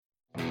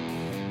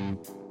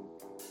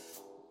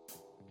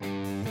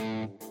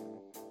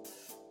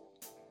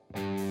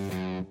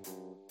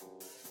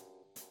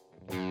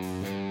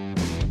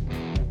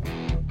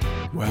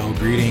Well,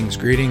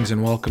 greetings,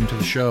 and welcome to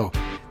the show.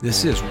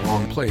 This is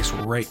Wrong Place,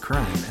 Right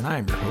Crime, and I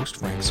am your host,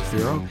 Frank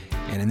Zafiro,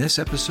 and in this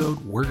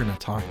episode, we're going to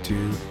talk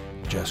to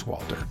Jess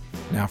Walter.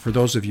 Now, for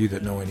those of you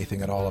that know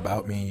anything at all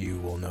about me, you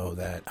will know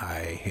that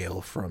I hail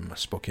from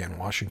Spokane,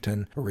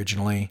 Washington,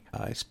 originally.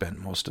 I spent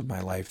most of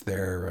my life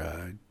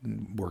there,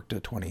 worked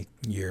a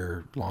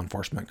 20-year law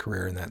enforcement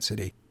career in that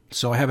city.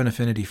 So I have an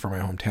affinity for my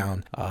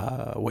hometown.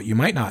 What you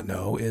might not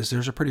know is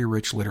there's a pretty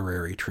rich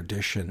literary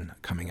tradition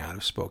coming out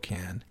of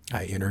Spokane.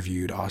 I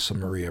interviewed Asa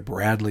Maria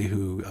Bradley,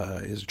 who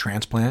is a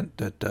transplant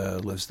that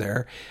lives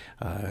there,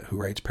 who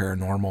writes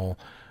paranormal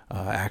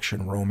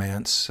action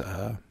romance,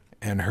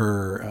 and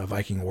her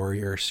Viking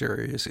Warrior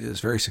series is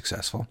very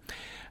successful.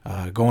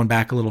 Going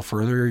back a little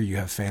further, you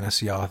have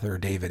fantasy author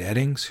David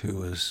Eddings, who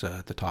was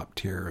at the top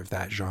tier of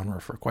that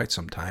genre for quite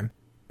some time.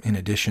 In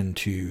addition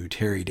to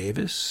Terry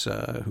Davis,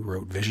 who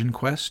wrote Vision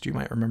Quest, you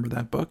might remember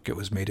that book. It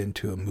was made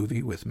into a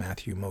movie with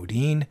Matthew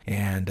Modine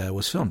and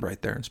was filmed right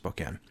there in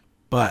Spokane.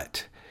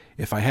 But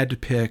if I had to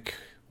pick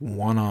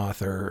one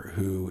author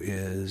who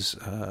is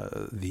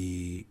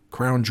the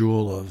crown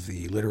jewel of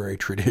the literary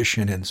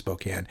tradition in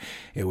Spokane,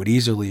 it would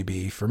easily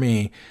be, for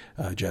me,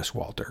 Jess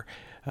Walter.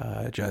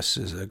 Jess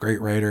is a great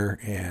writer,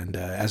 and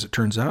as it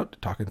turns out,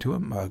 talking to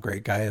him, a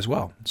great guy as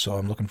well. So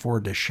I'm looking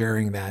forward to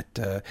sharing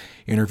that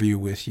interview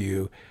with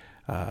you.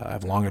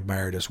 I've long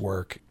admired his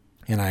work,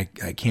 and I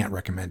can't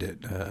recommend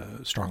it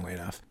strongly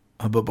enough.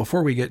 But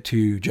before we get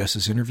to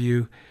Jess's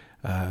interview,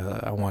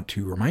 I want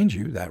to remind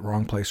you that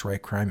Wrong Place,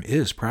 Right Crime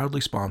is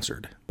proudly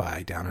sponsored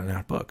by Down and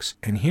Out Books.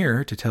 And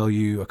here to tell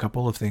you a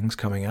couple of things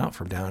coming out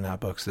from Down and Out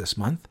Books this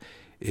month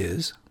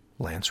is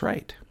Lance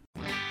Wright.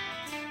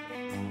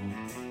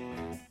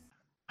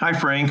 Hi,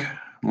 Frank.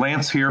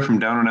 Lance here from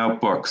Down and Out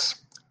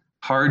Books.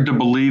 Hard to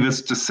believe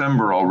it's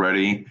December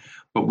already,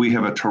 but we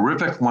have a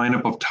terrific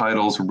lineup of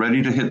titles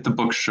ready to hit the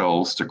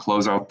bookshelves to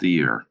close out the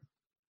year.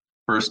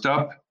 First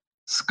up,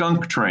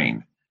 Skunk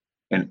Train,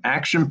 an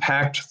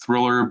action-packed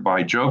thriller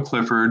by Joe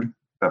Clifford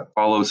that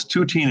follows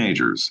two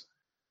teenagers,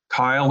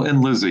 Kyle and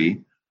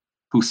Lizzie,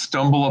 who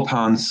stumble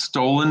upon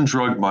stolen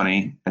drug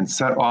money and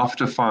set off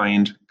to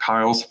find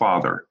Kyle's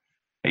father,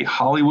 a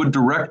Hollywood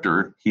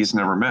director he's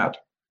never met,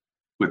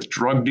 with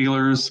drug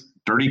dealers,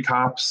 dirty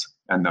cops,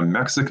 and the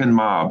Mexican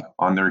mob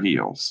on their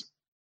heels.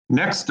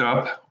 Next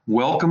up,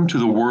 Welcome to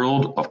the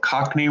World of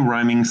Cockney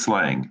Rhyming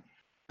Slang,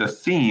 the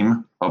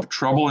theme of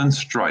Trouble and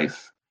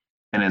Strife,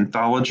 an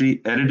anthology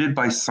edited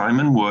by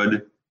Simon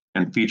Wood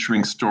and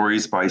featuring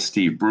stories by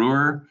Steve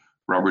Brewer,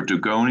 Robert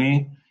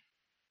Dugoni,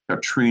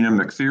 Katrina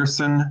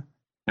McPherson,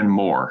 and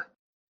more.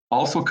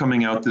 Also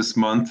coming out this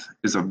month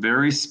is a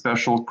very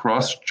special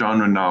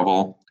cross-genre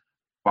novel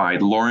by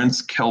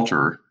Lawrence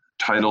Kelter,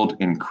 titled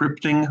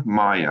Encrypting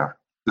Maya,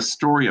 the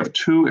story of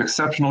two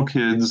exceptional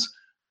kids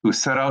who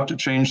set out to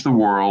change the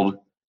world,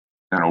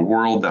 and a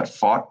world that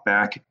fought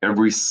back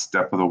every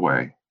step of the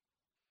way.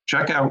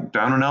 Check out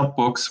Down and Out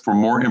Books for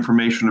more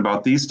information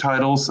about these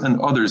titles and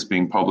others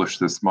being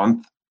published this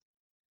month.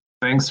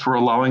 Thanks for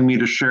allowing me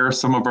to share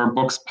some of our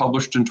books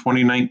published in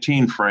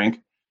 2019, Frank.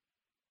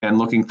 And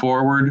looking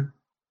forward,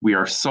 we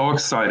are so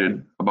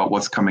excited about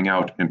what's coming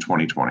out in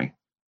 2020.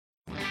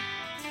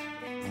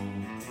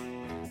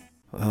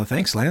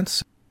 Thanks,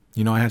 Lance.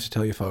 You know, I have to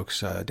tell you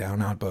folks, Down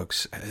and Out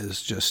Books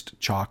is just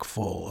chock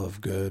full of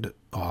good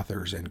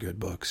authors and good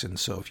books. And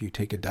so if you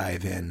take a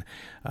dive in,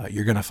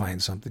 you're going to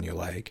find something you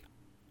like.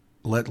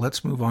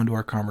 Let's move on to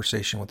our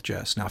conversation with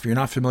Jess. Now, if you're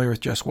not familiar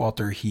with Jess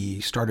Walter, he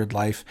started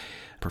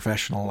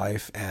professional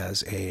life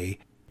as a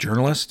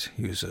journalist.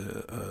 He was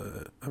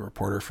a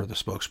reporter for the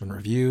Spokesman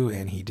Review,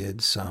 and he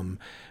did some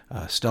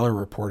stellar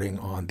reporting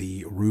on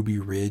the Ruby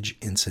Ridge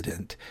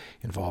incident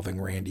involving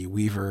Randy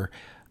Weaver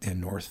in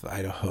North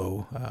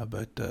Idaho,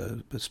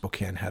 but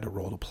Spokane had a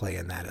role to play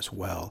in that as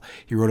well.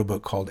 He wrote a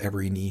book called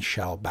Every Knee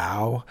Shall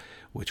Bow,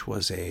 which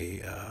was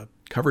a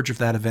coverage of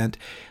that event.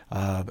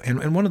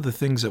 And one of the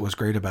things that was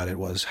great about it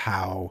was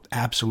how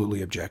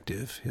absolutely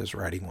objective his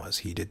writing was.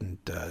 He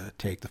didn't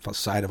take the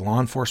side of law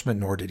enforcement,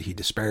 nor did he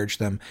disparage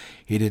them.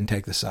 He didn't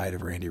take the side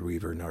of Randy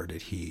Weaver, nor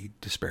did he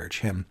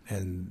disparage him.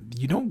 And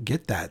you don't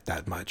get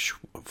that much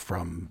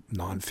from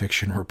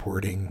nonfiction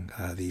reporting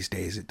these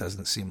days. It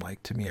doesn't seem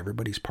like to me.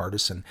 Everybody's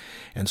partisan.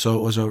 And so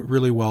it was a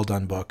really well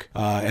done book.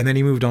 And then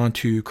he moved on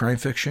to crime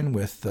fiction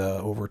with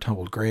Over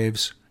Tumbled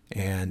Graves.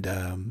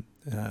 And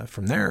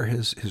from there,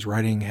 his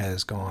writing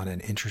has gone an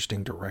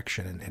interesting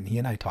direction, and he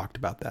and I talked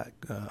about that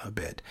a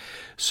bit.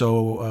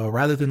 So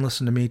rather than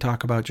listen to me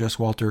talk about Jess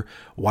Walter,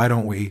 why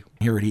don't we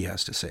hear what he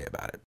has to say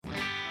about it?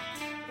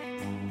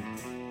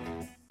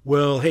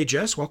 Well, hey,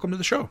 Jess, welcome to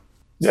the show.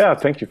 Yeah,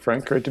 thank you,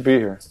 Frank. Great to be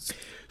here.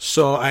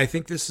 So I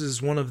think this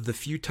is one of the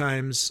few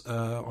times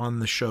on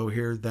the show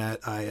here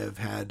that I have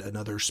had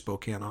another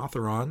Spokane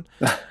author on.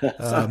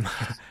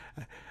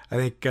 I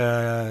think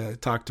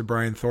talked to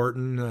Brian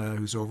Thornton,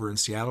 who's over in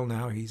Seattle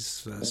now.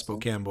 He's a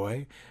Spokane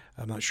boy.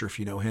 I'm not sure if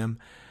you know him.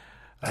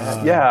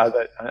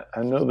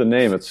 I know the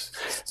name. It's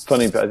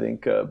funny, I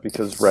think,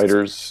 because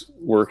writers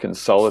work in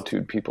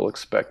solitude, people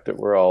expect that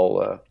we're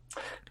all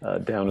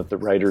down at the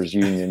Writers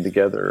Union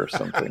together or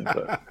something.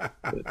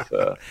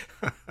 But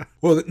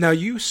well, now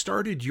you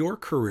started your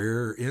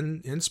career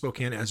in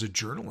Spokane as a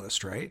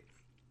journalist, right?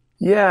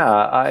 yeah,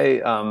 I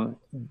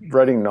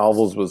writing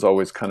novels was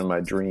always kind of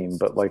my dream.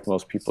 But like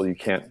most people, you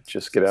can't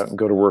just get out and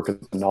go to work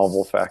at the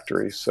novel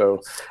factory.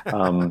 So.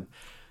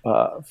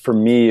 For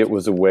me, it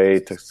was a way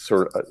to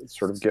sort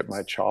of get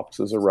my chops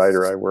as a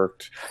writer. I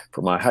worked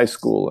for my high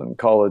school and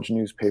college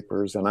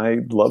newspapers, and I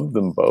loved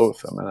them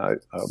both. I mean, I'm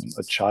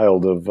a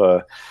child of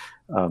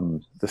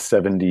the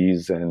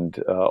 70s and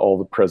all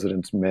the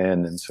President's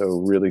Men, and so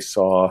really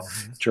saw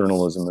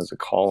journalism as a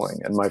calling.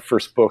 And my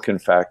first book, in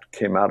fact,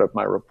 came out of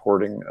my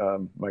reporting,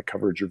 my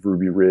coverage of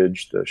Ruby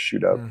Ridge, the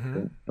shootout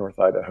in North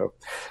Idaho.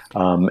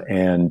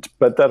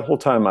 But that whole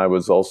time I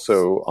was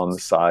also on the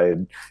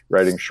side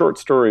writing short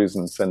stories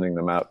and sending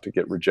them out to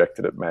get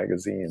rejected at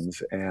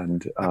magazines,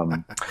 and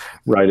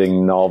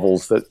writing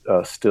novels that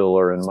still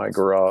are in my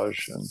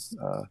garage, and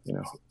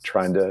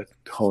trying to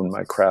hone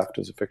my craft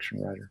as a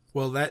fiction writer.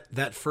 Well,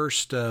 that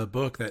first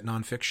book, that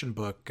nonfiction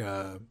book,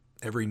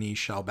 Every Knee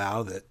Shall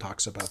Bow, that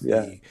talks about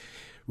the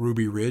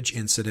Ruby Ridge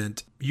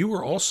incident. You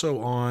were also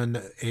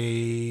on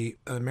a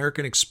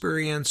American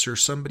Experience or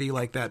somebody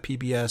like that.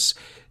 PBS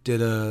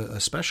did a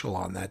special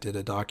on that, did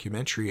a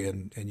documentary,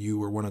 and you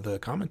were one of the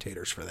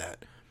commentators for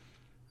that.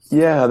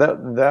 Yeah,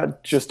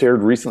 that just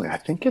aired recently. I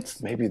think it's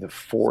maybe the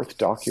fourth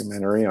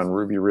documentary on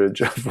Ruby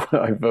Ridge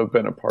I've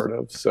been a part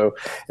of. So,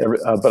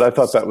 but I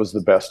thought that was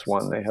the best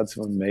one. They had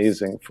some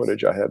amazing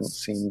footage I hadn't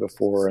seen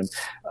before, and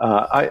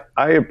I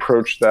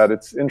approached that.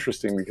 It's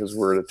interesting because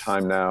we're at a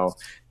time now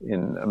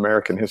in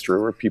American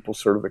history where people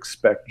sort of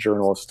expect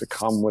journalists to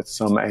come with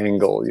some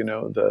angle.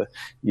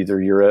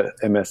 Either you're at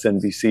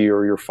MSNBC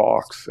or you're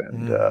Fox,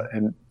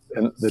 and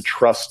the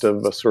trust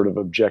of a sort of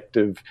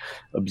objective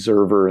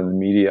observer in the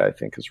media, I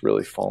think, has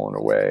really fallen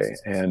away.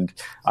 And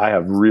I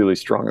have really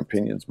strong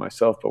opinions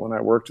myself, but when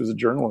I worked as a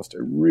journalist,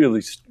 I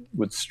really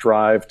would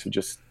strive to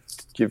just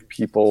give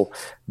people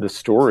the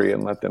story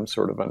and let them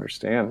sort of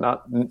understand.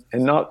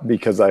 Not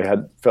because I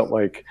had felt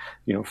like,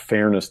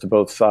 fairness to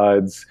both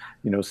sides.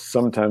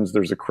 Sometimes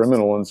there's a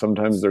criminal and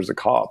sometimes there's a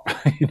cop.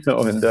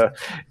 And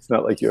it's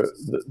not like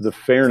the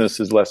fairness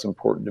is less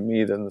important to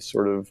me than the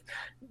sort of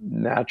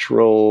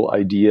natural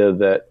idea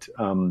that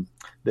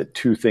that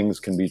two things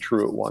can be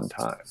true at one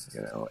time,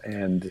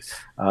 and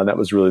that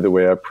was really the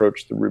way I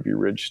approached the Ruby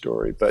Ridge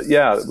story. But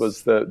yeah, it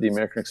was the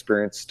American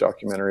Experience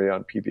documentary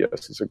on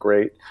PBS is a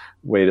great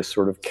way to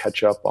sort of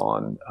catch up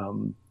on.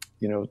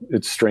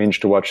 It's strange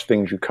to watch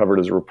things you covered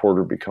as a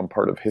reporter become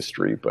part of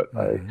history, but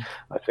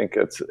I think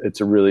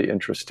it's a really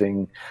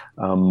interesting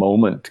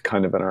moment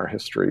kind of in our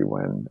history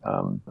when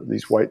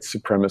these white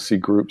supremacy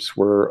groups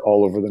were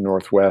all over the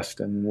Northwest,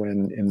 and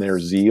when in their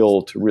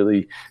zeal to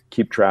really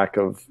keep track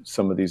of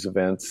some of these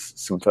events,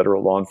 some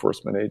federal law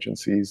enforcement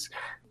agencies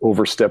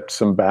overstepped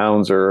some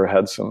bounds or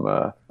had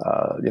some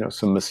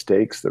some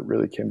mistakes that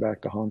really came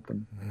back to haunt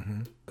them.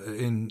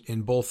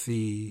 In both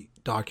the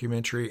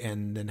documentary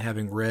and then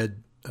having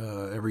read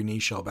Every Knee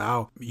Shall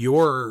Bow,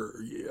 your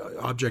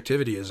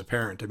objectivity is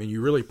apparent. I mean,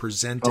 you really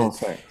present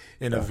it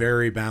in a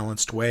very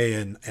balanced way.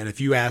 And if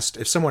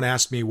someone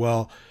asked me,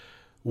 well,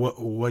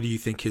 what do you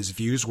think his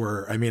views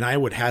were? I mean, I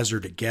would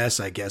hazard a guess,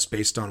 I guess,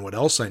 based on what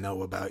else I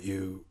know about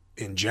you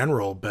in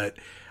general, but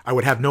I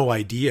would have no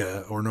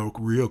idea or no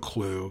real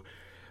clue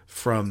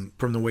from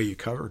the way you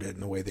covered it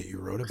and the way that you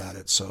wrote about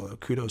it. So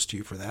kudos to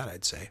you for that,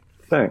 I'd say.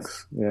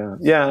 Thanks. Yeah.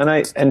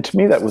 And to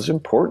me, that was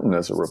important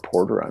as a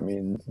reporter. I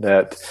mean,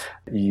 that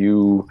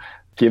you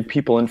give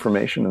people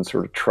information and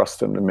sort of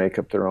trust them to make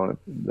up their own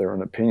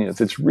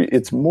opinions.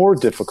 It's more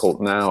difficult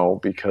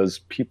now because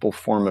people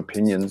form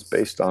opinions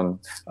based on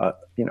a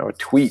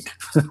tweet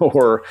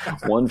or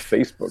one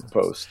Facebook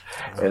post.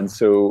 And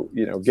so,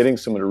 getting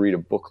someone to read a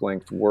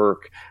book-length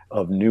work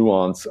of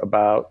nuance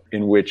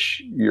in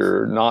which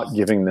you're not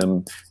giving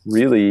them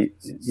really,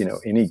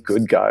 any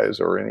good guys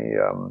or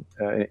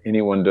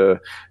anyone to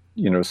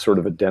sort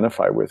of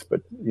identify with,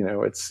 but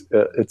it's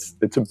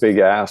a big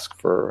ask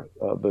for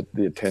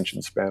the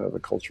attention span of the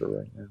culture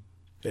right now.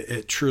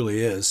 It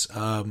truly is.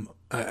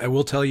 I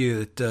will tell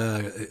you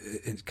that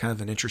it's kind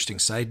of an interesting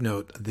side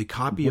note. The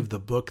copy of the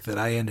book that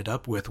I ended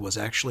up with was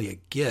actually a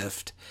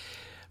gift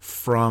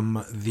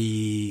from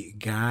the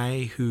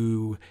guy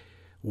who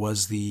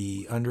was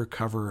the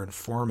undercover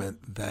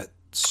informant that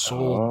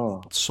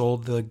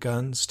sold the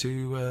guns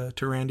to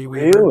Randy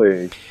Weaver.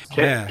 Really?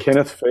 Yeah.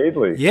 Kenneth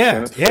Fadley.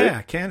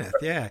 Kenneth.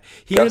 Yeah.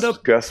 He ended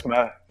up Gus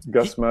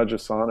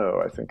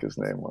Magisano, I think his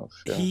name was.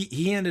 Yeah.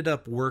 He ended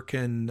up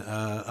working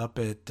up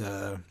at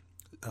a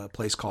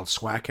place called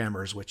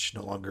Swackhammers, which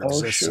no longer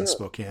exists in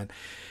Spokane.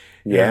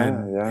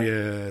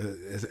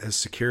 as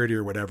security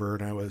or whatever.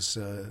 And I was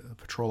a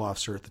patrol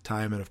officer at the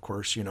time. And of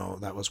course,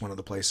 that was one of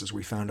the places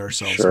we found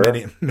ourselves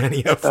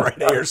many a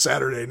Friday or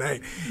Saturday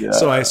night. Yeah,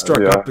 so I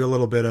struck up a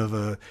little bit of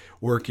a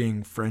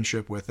working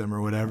friendship with him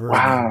or whatever.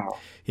 Wow.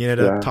 He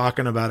ended up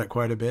talking about it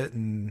quite a bit.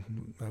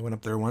 And I went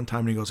up there one time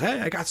and he goes, "Hey,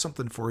 I got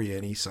something for you."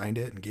 And he signed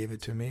it and gave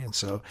it to me. And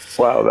so.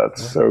 Wow,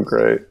 that's so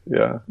great.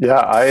 Yeah.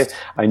 Yeah. I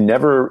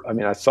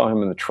saw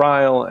him in the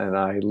trial and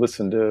I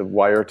listened to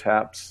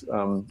wiretaps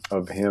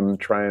of him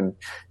trying,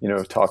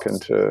 talking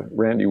to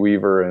Randy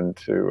Weaver and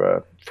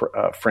to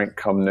Frank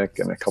Kumnick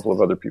and a couple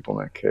of other people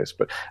in that case.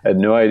 But I had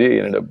no idea he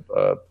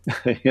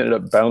ended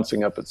up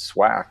bouncing up at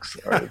SWAC's.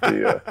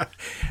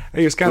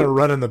 He was kind of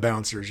running the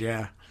bouncers,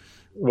 yeah.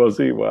 Was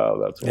he? Wow,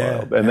 that's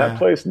wild. And that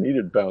place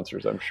needed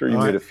bouncers. I'm sure you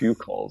made a few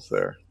calls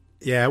there.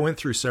 Yeah, I went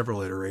through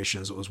several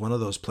iterations. It was one of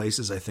those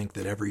places I think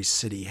that every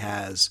city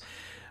has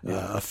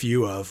a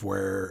few of,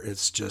 where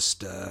it's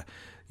just, it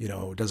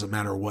doesn't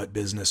matter what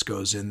business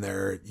goes in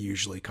there. It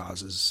usually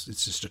it's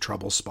just a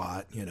trouble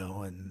spot,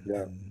 and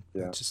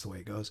that's just the way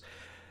it goes.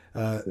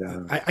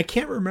 I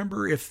can't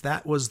remember if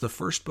that was the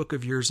first book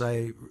of yours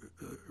I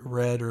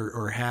read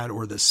or had,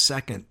 or the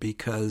second,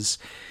 because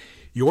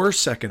your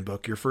second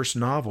book, your first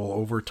novel,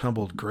 Over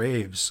Tumbled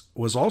Graves,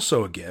 was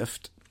also a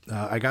gift.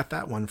 I got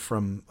that one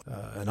from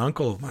an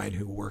uncle of mine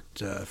who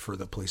worked for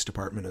the police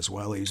department as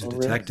well. He was a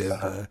detective.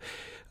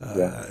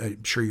 Really?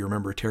 I'm sure you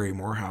remember Terry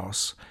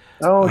Morehouse.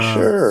 Oh,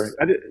 sure.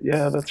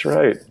 Yeah, that's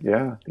right.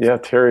 Yeah.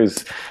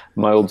 Terry's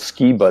my old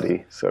ski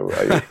buddy. So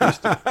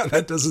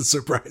that doesn't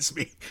surprise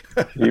me.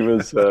 He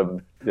was,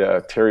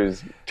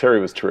 Terry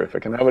was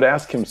terrific. And I would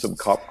ask him some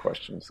cop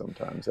questions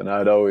sometimes. And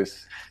I'd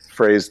always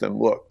phrase them,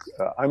 "Look,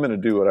 I'm going to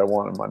do what I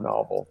want in my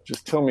novel.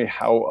 Just tell me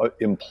how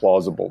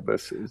implausible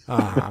this is."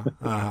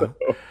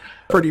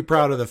 Pretty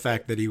proud of the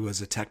fact that he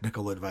was a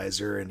technical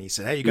advisor, and he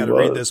said, "Hey, you got to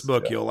read this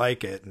book. You'll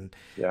like it." And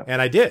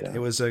I did. Yeah. It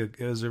was a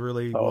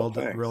really well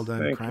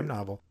done crime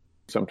novel.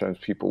 Sometimes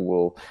people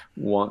will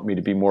want me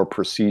to be more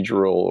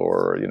procedural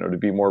or, to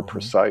be more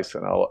precise.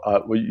 And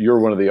you're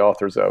one of the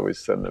authors I always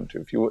send them to.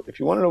 If you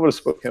want to know what a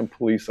Spokane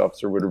police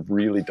officer would have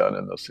really done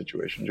in those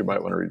situations, you might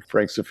want to read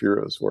Frank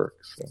Zafiro's work.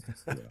 So,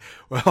 yeah.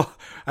 Well,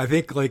 I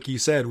think, like you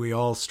said, we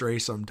all stray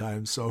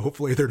sometimes. So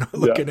hopefully they're not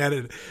looking at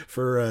it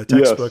for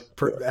textbook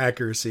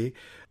accuracy.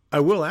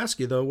 I will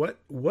ask you though,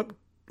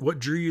 what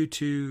drew you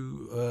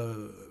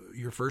to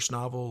your first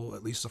novel,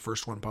 at least the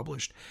first one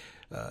published,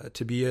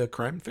 to be a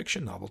crime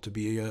fiction novel, to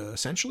be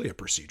essentially a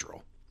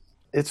procedural?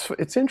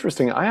 It's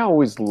interesting. I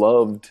always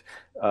loved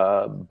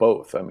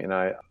both. I mean,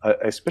 I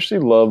especially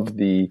loved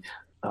the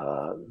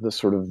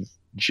sort of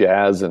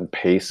jazz and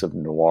pace of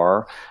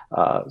noir.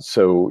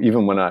 So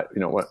even when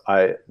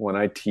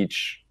I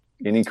teach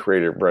any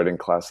creative writing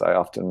class, I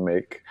often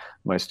make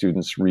my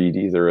students read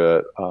either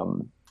a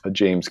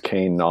James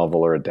Cain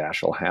novel or a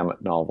Dashiell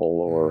Hammett novel,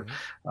 or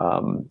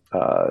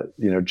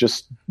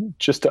just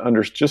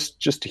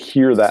to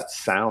hear that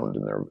sound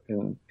in there.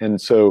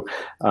 And so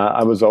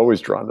I was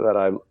always drawn to that.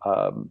 I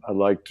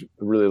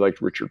really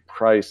liked Richard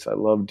Price. I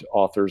loved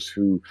authors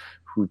who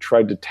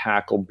tried to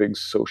tackle big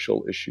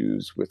social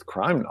issues with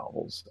crime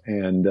novels.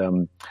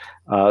 And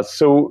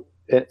so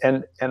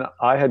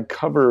I had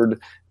covered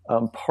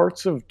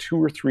parts of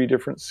 2 or 3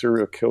 different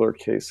serial killer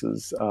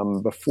cases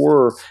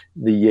before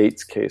the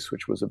Yates case,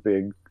 which was a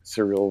big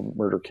serial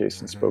murder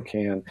case in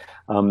Spokane.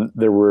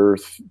 There were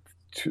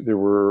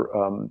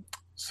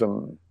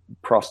some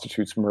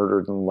prostitutes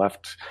murdered and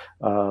left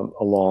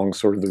along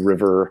sort of the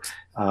river,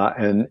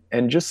 and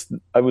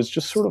I was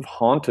just sort of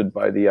haunted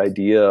by the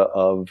idea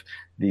of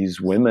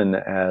these women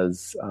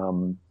as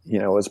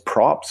as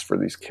props for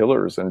these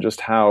killers, and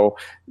just how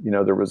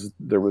there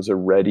was a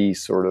ready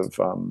sort of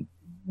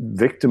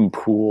victim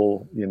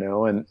pool,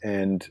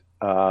 and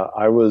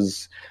I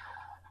was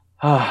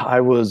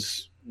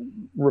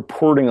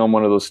reporting on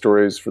one of those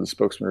stories for the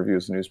Spokesman Review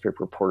as a newspaper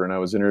reporter, and I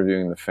was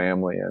interviewing the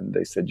family, and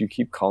they said, "You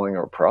keep calling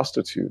her a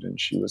prostitute, and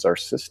she was our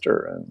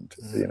sister, and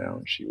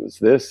she was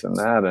this and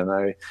that," and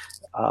I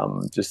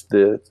just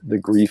the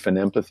grief and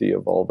empathy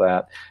of all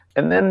that,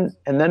 and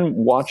then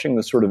watching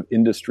the sort of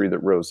industry that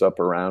rose up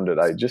around it.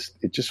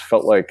 It just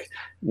felt like,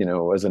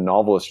 as a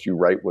novelist, you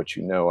write what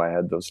you know. I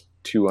had those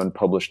 2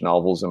 unpublished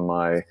novels in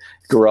my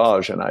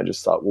garage, and I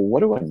just thought, well,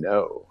 what do I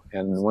know?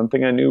 And one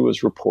thing I knew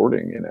was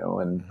reporting,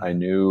 and I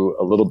knew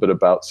a little bit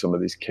about some of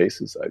these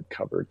cases I'd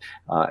covered.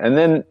 And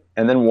then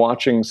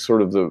watching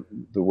sort of the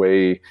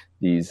way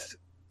these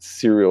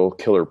serial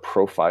killer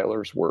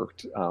profilers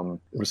worked. There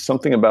was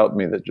something about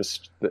me that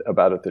just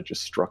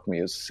struck me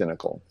as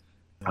cynical.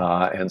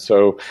 And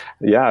so,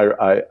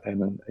 I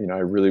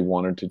really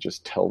wanted to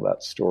just tell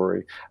that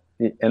story.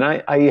 And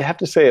I have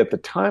to say, at the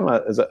time,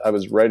 as I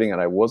was writing it,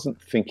 I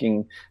wasn't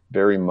thinking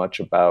very much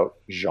about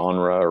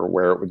genre or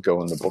where it would go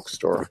in the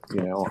bookstore.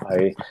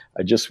 I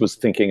just was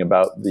thinking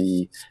about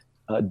the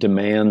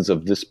demands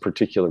of this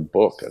particular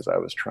book as I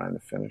was trying to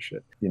finish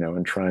it,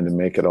 and trying to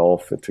make it all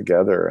fit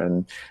together.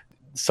 And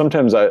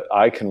sometimes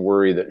I can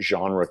worry that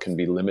genre can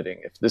be limiting.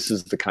 If this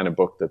is the kind of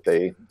book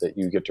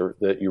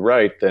that you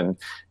write, then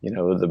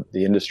the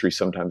industry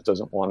sometimes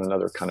doesn't want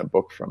another kind of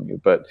book from you.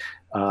 But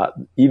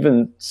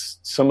even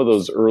some of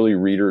those early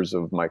readers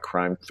of my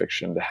crime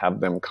fiction, to have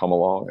them come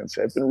along and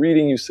say, "I've been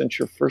reading you since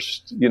your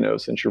first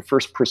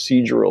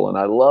procedural, and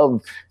I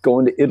love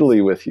going to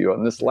Italy with you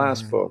on this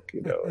last book."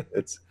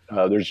 It's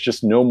there's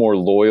just no more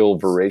loyal,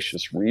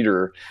 voracious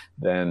reader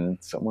than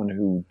someone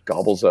who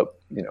gobbles up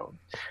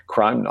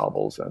crime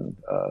novels, and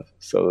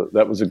so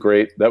that was a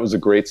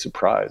great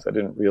surprise. I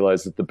didn't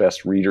realize that the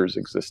best readers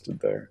existed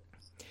there.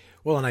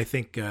 Well, and I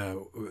think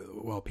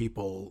while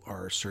people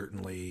are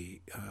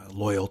certainly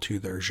loyal to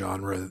their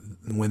genre,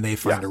 when they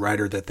find a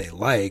writer that they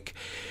like,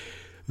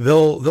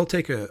 they'll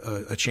take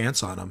a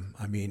chance on them.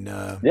 I mean,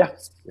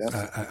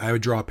 I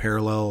would draw a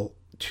parallel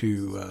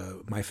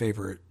to my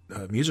favorite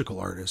musical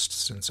artist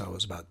since I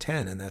was about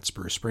 10, and that's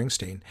Bruce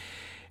Springsteen.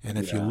 And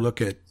if you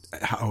look at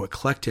how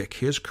eclectic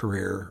his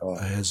career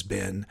has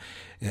been,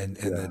 and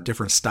the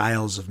different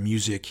styles of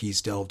music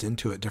he's delved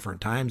into at different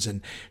times,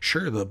 and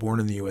sure, the Born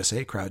in the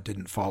USA crowd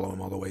didn't follow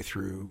him all the way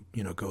through,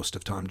 Ghost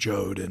of Tom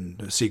Joad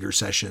and Seeger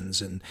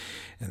Sessions and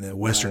the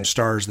Western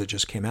Stars that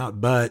just came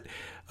out, but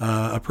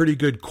a pretty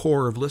good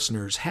core of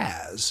listeners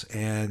has,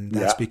 and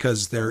that's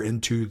because they're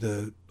into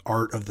the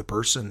art of the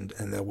person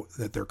and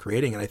that they're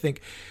creating. And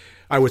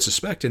I would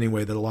suspect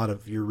anyway that a lot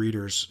of your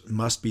readers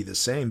must be the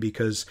same,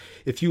 because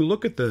if you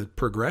look at the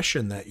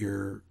progression that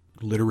your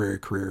literary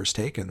career has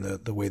taken,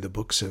 the way the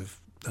books have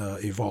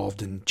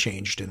evolved and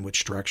changed in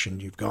which direction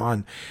you've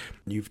gone,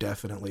 you've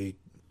definitely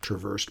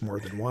traversed more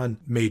than one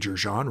major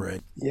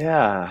genre.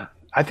 Yeah.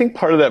 I think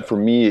part of that for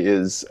me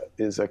is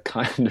a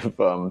kind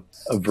of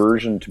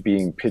aversion to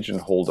being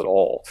pigeonholed at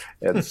all.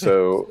 And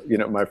so,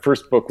 my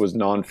first book was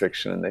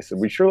nonfiction, and they said,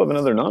 "We sure love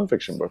another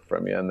nonfiction book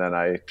from you." And then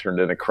I turned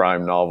in a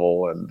crime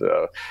novel, and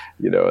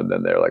and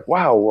then they're like,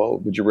 "Wow, well,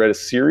 would you write a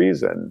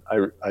series?" And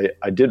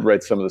I did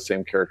write some of the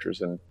same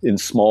characters in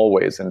small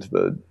ways into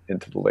the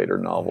later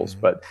novels.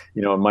 Mm-hmm. But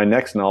in my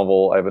next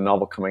novel, I have a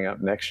novel coming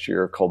out next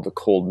year called The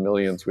Cold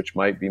Millions, which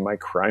might be my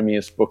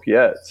crimiest book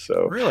yet.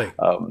 So really.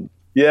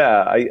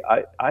 Yeah,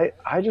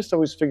 I just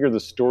always figure the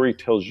story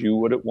tells you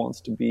what it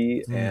wants to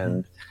be,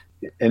 and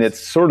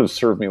it's sort of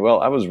served me well.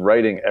 I was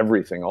writing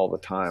everything all the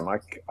time.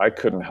 I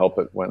couldn't help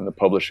it when the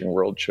publishing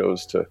world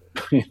chose to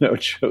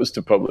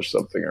publish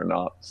something or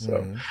not.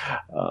 So,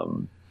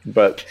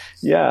 but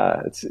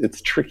yeah,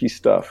 it's tricky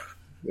stuff.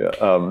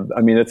 Yeah,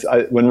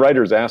 when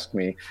writers ask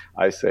me,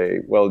 I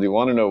say, "Well, do you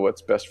want to know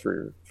what's best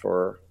for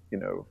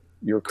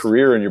your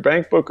career and your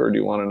bank book, or do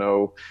you want to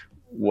know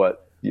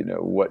what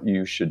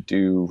you should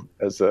do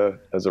as a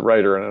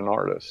writer and an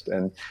artist?"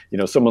 And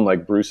someone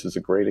like Bruce is a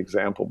great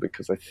example,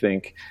 because I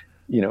think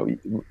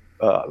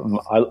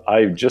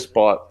I just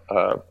bought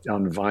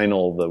on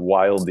vinyl the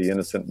Wild, the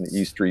Innocent, and the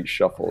E Street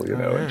Shuffle,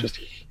 and just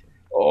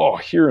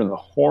hearing the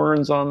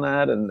horns on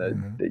that, and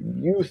the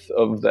youth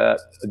of that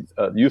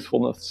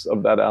youthfulness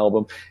of that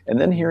album, and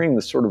then hearing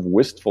the sort of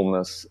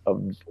wistfulness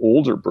of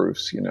older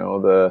Bruce,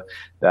 the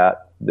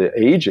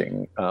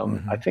aging.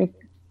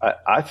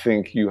 I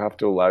think you have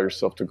to allow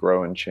yourself to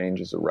grow and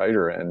change as a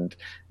writer, and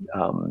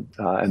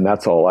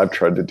that's all I've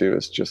tried to do,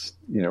 is just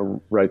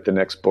write the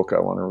next book I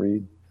want to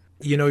read.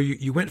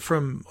 You went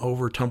from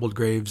Over Tumbled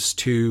Graves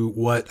to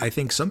what I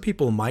think some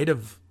people might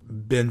have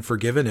been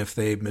forgiven if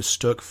they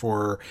mistook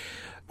for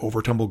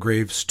Over Tumbled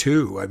Graves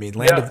 2. I mean,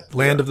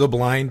 Land of the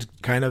Blind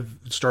kind of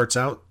starts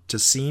out to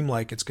seem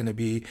like it's going to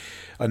be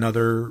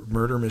another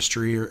murder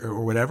mystery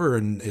or whatever,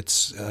 and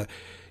it's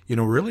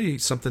really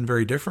something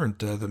very different.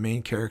 The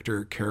main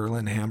character,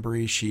 Carolyn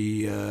Hambury,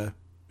 she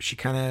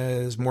kind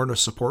of is more in a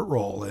support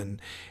role, and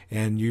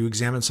you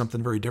examine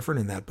something very different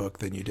in that book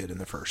than you did in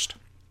the first.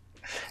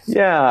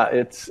 Yeah,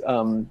 it's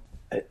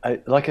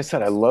like I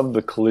said, I love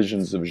the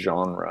collisions of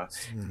genre,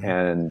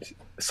 and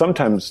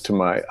sometimes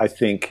I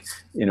think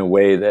in a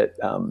way that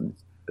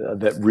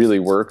that really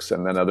works,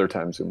 and then other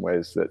times in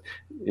ways that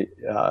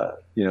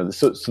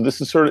so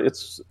this is sort of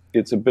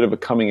it's a bit of a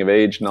coming of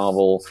age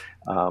novel,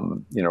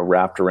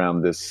 wrapped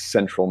around this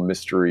central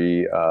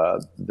mystery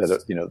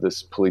that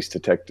this police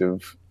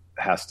detective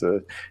has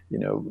to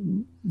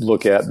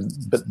look at,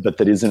 but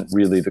that isn't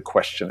really the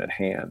question at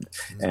hand.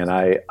 And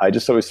I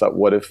just always thought,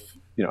 what if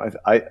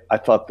I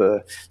thought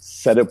the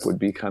setup would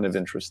be kind of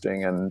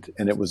interesting, and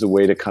it was a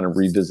way to kind of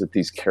revisit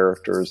these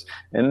characters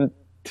and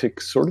to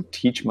sort of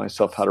teach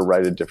myself how to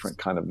write a different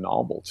kind of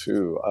novel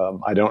too.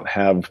 I don't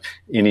have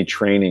any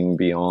training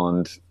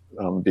beyond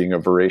being a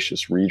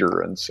voracious reader,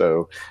 and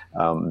so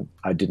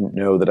I didn't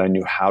know that I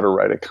knew how to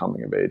write a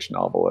coming of age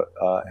novel,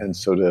 and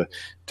so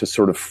to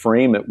sort of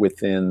frame it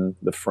within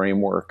the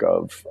framework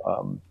of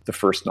the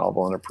first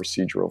novel and a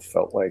procedural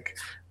felt like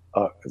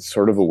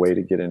sort of a way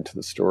to get into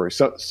the story.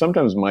 So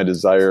sometimes my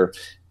desire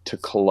to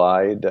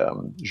collide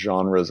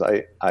genres.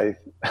 I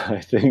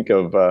think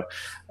of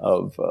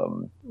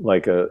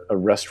like a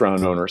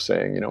restaurant owner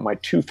saying, my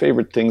two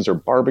favorite things are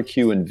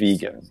barbecue and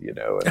vegan.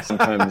 And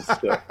sometimes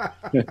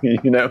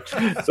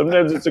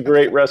sometimes it's a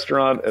great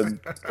restaurant, and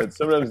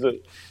sometimes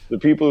the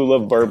people who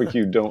love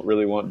barbecue don't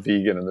really want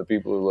vegan, and the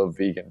people who love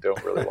vegan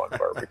don't really want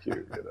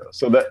barbecue.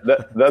 So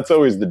that's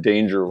always the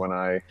danger when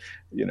I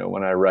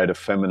write a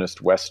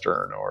feminist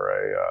Western, or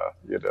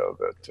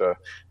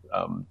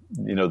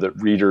that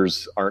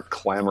readers aren't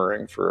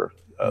clamoring for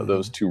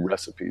those two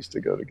recipes to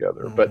go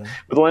together. Mm-hmm. But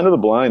with Land of the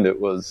Blind, it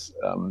was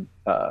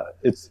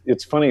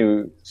it's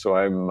funny.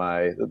 So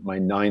my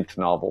ninth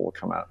novel will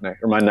come out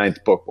next, or my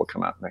ninth book will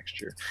come out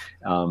next year,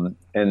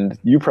 and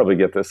you probably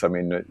get this. I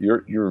mean,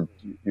 you're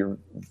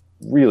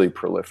really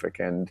prolific,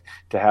 and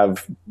to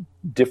have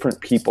different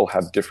people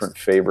have different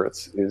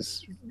favorites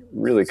is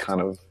really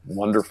kind of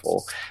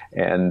wonderful.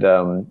 And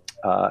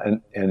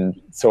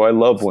so I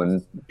love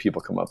when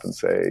people come up and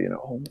say,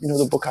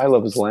 the book I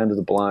love is Land of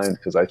the Blind,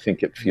 because I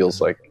think it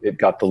feels like it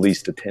got the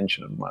least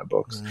attention of my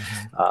books.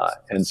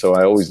 Mm-hmm. And so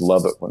I always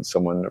love it when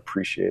someone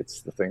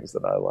appreciates the things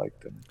that I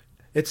liked.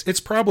 It's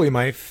probably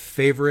my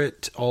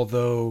favorite,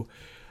 although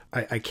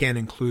I can't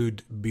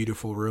include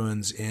Beautiful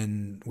Ruins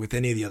in with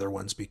any of the other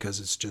ones because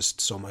it's just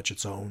so much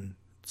its own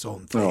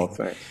thing. Oh,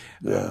 thanks.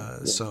 Yeah.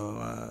 So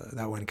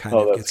that one kind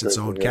of gets its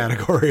own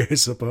category, I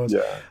suppose.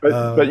 Yeah,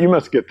 but you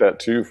must get that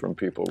too from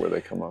people where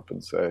they come up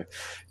and say,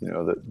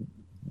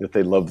 that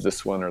they love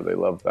this one or they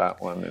love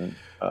that one, and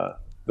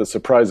the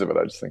surprise of it,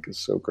 I just think, is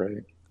so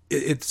great.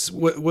 It's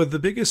what the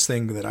biggest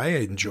thing that I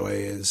enjoy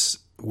is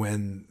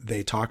when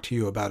they talk to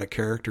you about a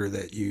character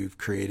that you've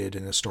created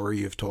in a story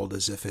you've told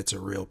as if it's a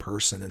real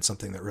person and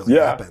something that really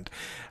happened.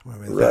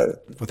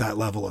 With that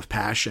level of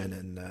passion,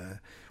 and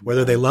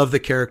whether they love the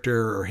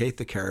character or hate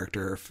the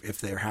character,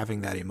 if they're having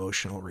that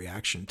emotional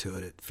reaction to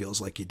it, it feels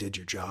like you did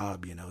your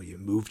job. You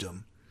moved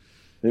them.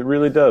 It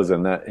really does,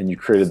 and you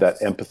created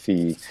that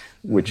empathy,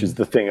 which mm-hmm. is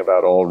the thing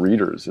about all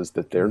readers, is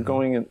that they're mm-hmm.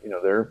 going in,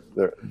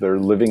 they're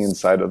living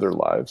inside other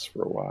lives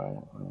for a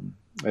while.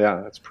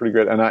 Yeah, that's pretty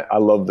great. And I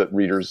love that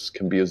readers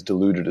can be as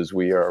deluded as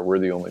we are. We're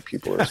the only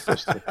people who are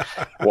supposed to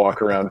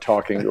walk around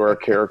talking to our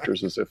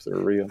characters as if they're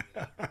real.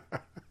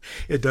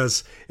 It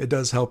does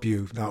help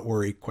you not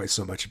worry quite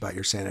so much about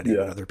your sanity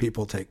when other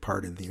people take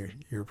part in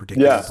your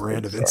particular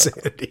brand of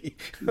insanity.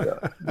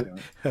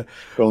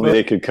 If only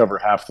they could cover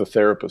half the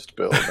therapist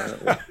bill.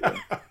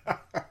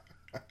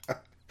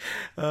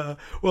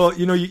 Well,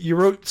 you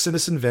wrote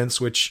Citizen Vince,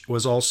 which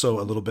was also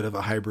a little bit of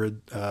a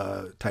hybrid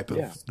type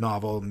of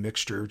novel,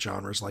 mixture of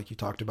genres like you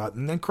talked about.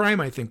 And then crime,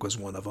 I think, was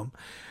one of them.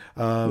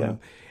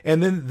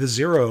 And then The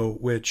Zero,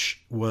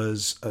 which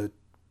was a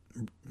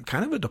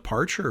kind of a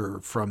departure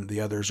from the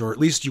others, or at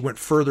least you went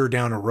further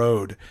down a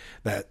road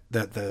that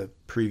the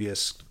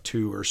previous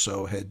two or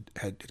so had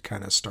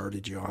kind of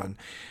started you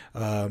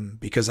on,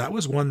 because that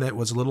was one that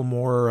was a little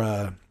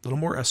more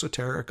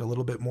esoteric, a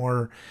little bit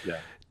more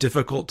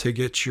difficult to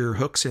get your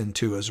hooks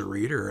into as a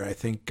reader. I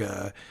think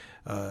a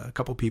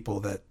couple people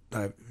that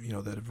that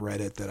have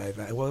read it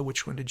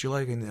which one did you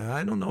like? And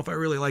I don't know if I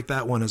really like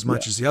that one as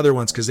much as the other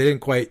ones, because they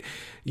didn't quite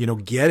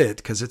get it,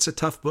 because it's a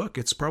tough book.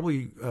 It's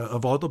probably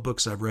of all the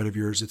books I've read of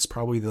yours, it's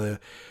probably the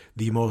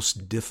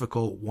most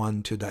difficult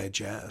one to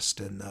digest.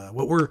 And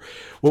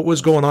what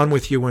was going on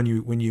with you when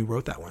you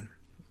wrote that one?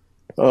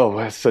 Oh,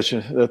 that's such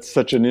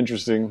an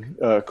interesting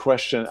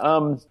question.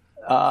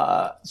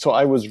 So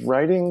I was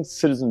writing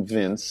Citizen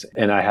Vince,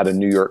 and I had a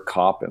New York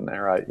cop in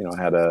there.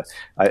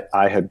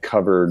 I had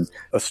covered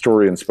a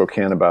story in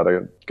Spokane about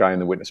a guy in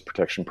the witness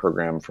protection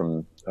program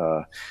from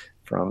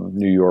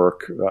New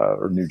York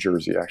or New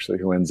Jersey, actually,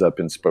 who ends up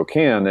in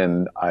Spokane.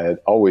 And I had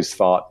always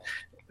thought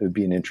it would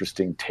be an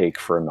interesting take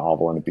for a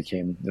novel, and it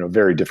became a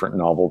very different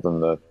novel than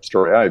the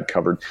story I had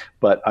covered.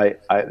 But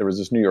there was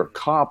this New York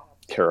cop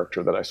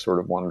character that I sort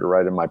of wanted to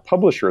write, and my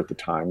publisher at the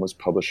time was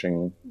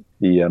publishing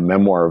the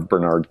memoir of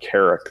Bernard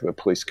Kerik, the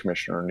police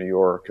commissioner in New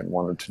York, and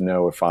wanted to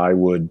know if I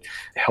would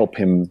help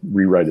him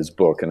rewrite his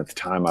book. And at the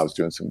time I was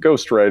doing some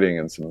ghostwriting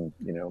and some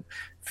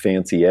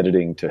fancy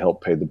editing to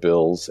help pay the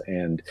bills.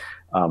 And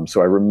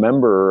so I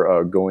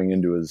remember going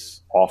into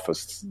his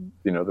office,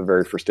 the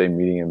very first day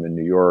meeting him in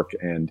New York,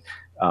 and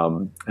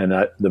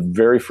the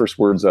very first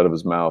words out of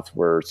his mouth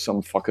were,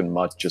 "Some fucking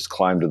mutt just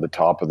climbed to the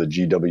top of the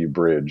GW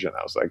Bridge." And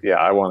I was like, "Yeah,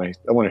 I want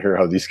to hear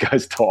how these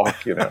guys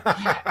talk." And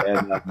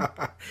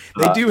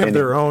they do have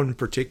their own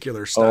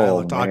particular style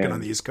of talking on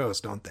the East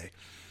Coast, don't they?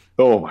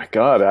 Oh my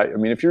God! I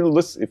mean, if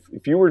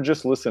you were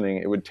just listening,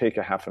 it would take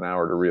a half an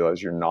hour to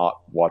realize you're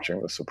not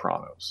watching The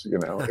Sopranos.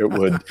 It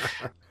would.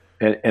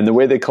 And the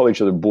way they call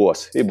each other,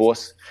 boss. Hey,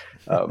 boss.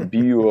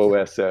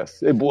 BUOSS.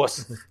 Hey,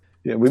 boss.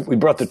 Yeah, we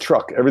brought the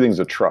truck. Everything's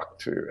a truck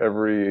too.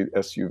 Every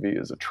SUV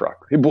is a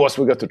truck. Hey, boss,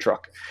 we got the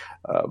truck.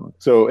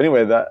 So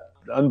anyway, that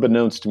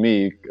unbeknownst to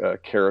me,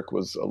 Kerik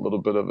was a little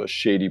bit of a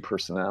shady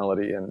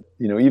personality, and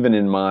even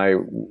in my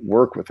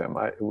work with him,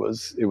 it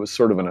was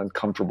sort of an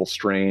uncomfortable,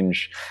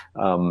 strange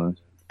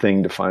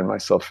thing to find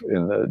myself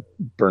in the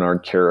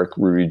Bernard Kerik,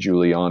 Rudy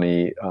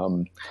Giuliani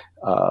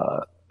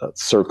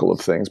circle of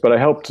things. But I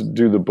helped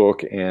do the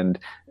book, and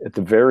at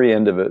the very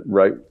end of it,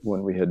 right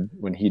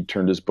when he'd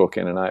turned his book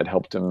in, and I had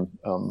helped him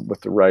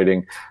with the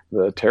writing,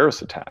 the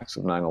terrorist attacks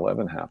of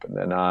 9/11 happened,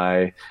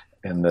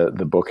 and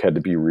the book had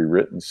to be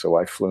rewritten. So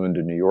I flew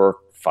into New York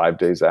 5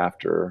 days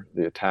after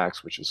the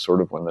attacks, which is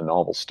sort of when the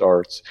novel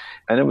starts.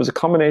 And it was a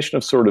combination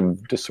of sort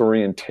of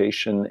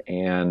disorientation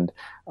and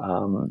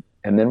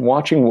then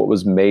watching what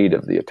was made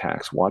of the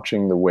attacks,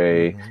 watching the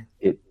way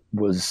it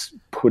was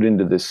put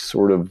into this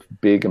sort of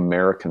big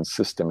American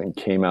system and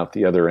came out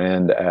the other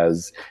end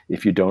as,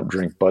 if you don't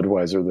drink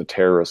Budweiser, the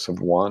terrorists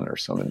have won, or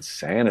some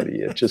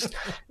insanity.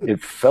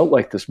 It felt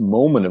like this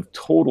moment of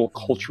total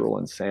cultural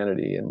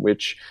insanity in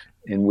which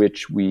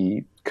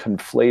we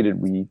conflated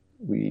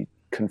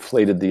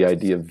the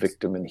idea of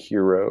victim and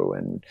hero,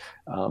 and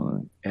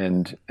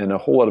a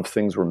whole lot of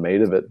things were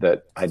made of it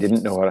that I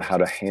didn't know how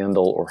to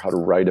handle or how to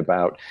write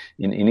about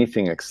in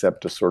anything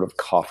except a sort of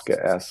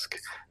Kafkaesque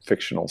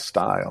fictional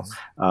style.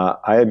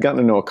 I had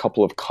gotten to know a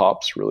couple of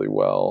cops really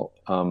well,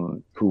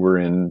 who were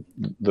in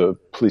the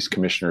police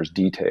commissioner's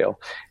detail,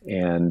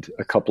 and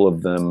a couple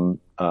of them,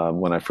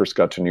 when I first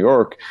got to New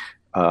York,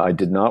 I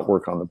did not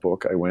work on the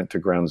book. I went to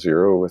Ground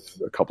Zero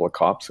with a couple of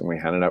cops, and we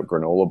handed out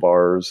granola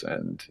bars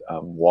and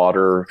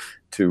water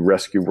to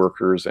rescue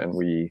workers, and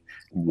we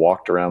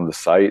walked around the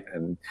site.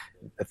 And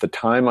at the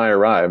time I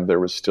arrived, there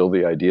was still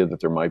the idea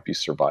that there might be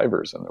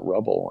survivors in the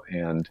rubble.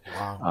 And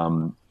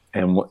wow.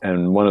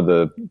 And one of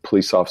the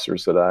police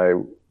officers that I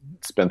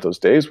spent those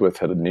days with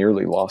had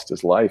nearly lost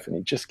his life, and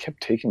he just kept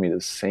taking me to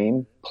the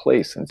same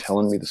place and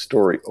telling me the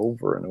story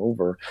over and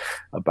over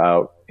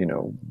about,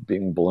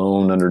 being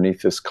blown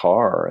underneath this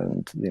car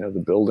and, the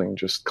building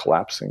just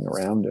collapsing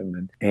around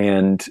him.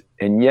 And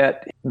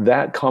yet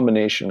that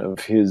combination of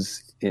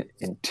his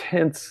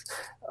intense,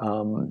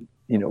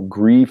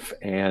 grief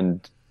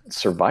and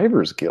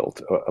survivor's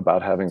guilt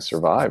about having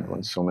survived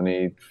when so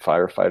many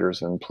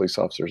firefighters and police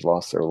officers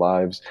lost their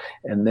lives,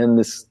 and then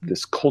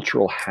this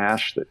cultural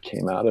hash that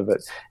came out of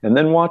it, and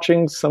then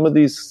watching some of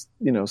these,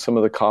 some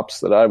of the cops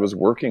that I was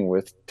working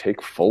with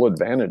take full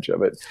advantage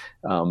of it.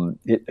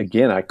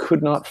 Again, I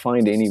could not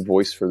find any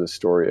voice for the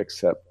story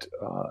except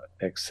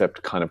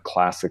kind of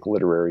classic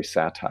literary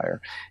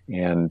satire,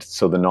 and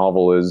so the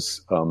novel is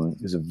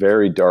a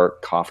very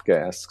dark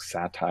Kafkaesque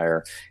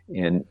satire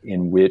in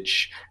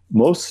which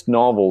most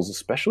novels,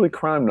 especially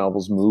crime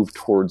novels, move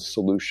towards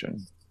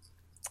solution.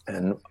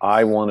 And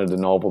I wanted a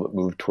novel that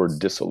moved toward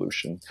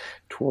dissolution,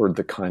 toward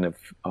the kind of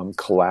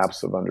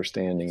collapse of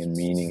understanding and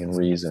meaning and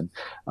reason.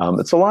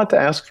 It's a lot to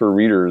ask for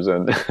readers,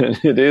 and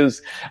it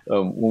is,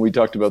 when we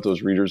talked about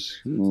those readers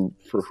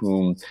for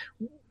whom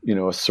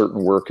a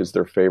certain work is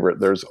their favorite,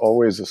 there's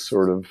always a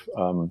sort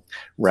of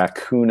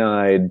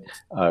raccoon-eyed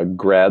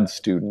grad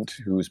student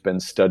who's been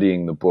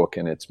studying the book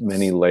and its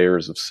many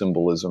layers of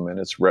symbolism and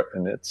its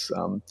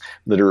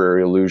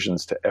literary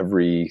allusions to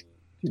every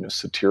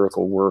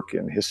satirical work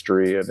in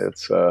history, and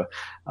it's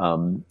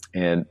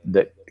and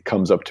that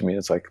comes up to me.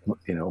 It's like,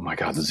 oh my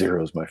God, The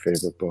Zero is my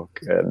favorite book,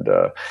 and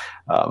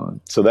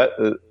so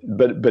that.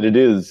 But it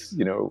is,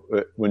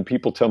 when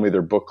people tell me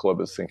their book club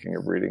is thinking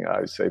of reading,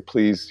 I say,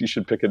 please, you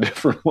should pick a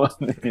different one.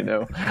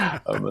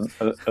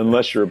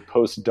 Unless you're a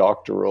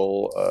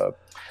postdoctoral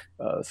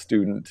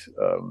student,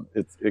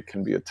 it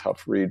can be a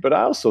tough read. But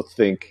I also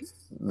think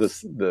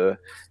the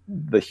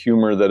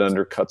humor that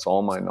undercuts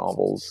all my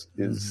novels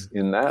is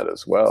in that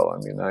as well. I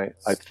mean,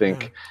 I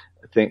think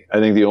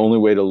the only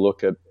way to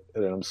look at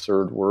an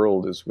absurd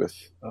world is with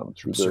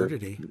through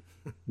absurdity.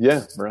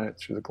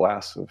 Through the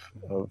glass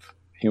of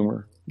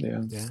humor.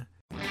 Yeah.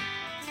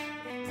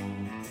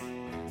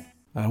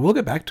 We'll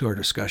get back to our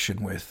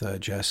discussion with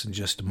Jess in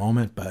just a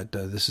moment, but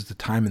this is the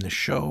time in the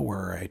show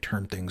where I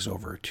turn things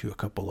over to a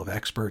couple of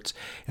experts.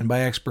 And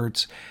by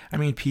experts, I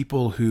mean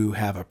people who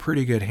have a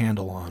pretty good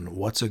handle on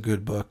what's a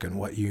good book and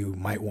what you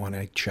might want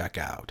to check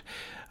out.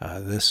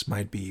 This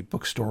might be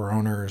bookstore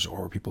owners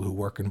or people who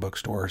work in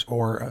bookstores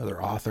or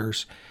other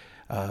authors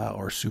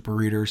or super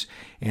readers.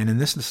 And in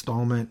this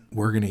installment,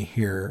 we're going to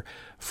hear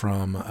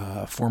from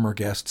former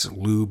guests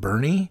Lou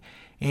Berney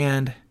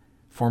and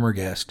former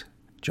guest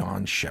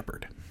John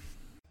Shepherd.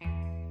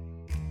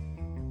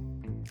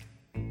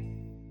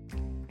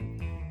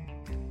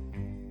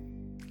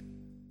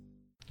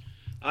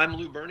 I'm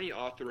Lou Berney,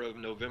 author of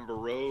November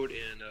Road,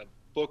 and a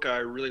book I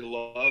really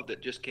love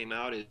that just came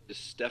out is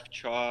Steph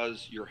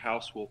Chaw's Your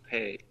House Will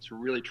Pay. It's a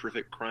really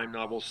terrific crime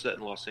novel set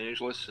in Los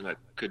Angeles, and I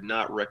could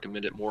not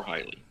recommend it more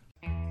highly.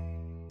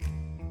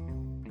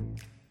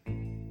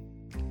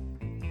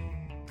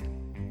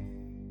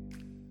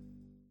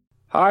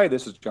 Hi,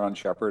 this is John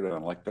Shepherd, and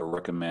I'd like to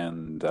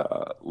recommend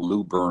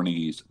Lou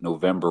Berney's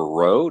November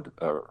Road,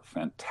 a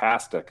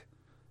fantastic,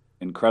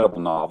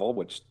 incredible novel,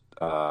 which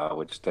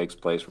takes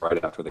place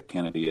right after the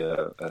Kennedy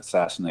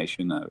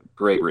assassination. A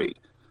great read.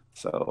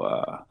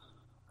 So,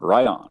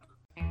 right on.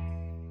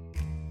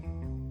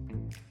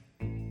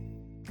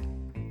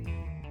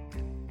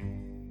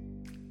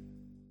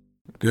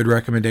 Good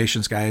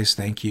recommendations, guys.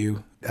 Thank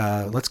you.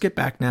 Let's get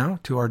back now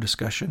to our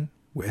discussion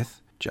with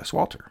Jess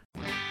Walter.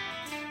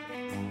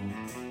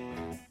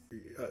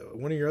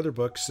 one of your other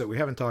books that we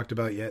haven't talked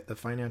about yet, The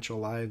Financial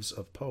Lives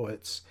of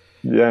Poets.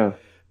 Yeah.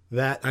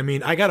 That, I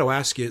mean, I got to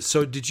ask you,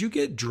 so did you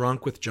get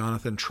drunk with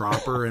Jonathan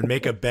Tropper and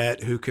make a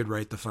bet who could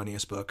write the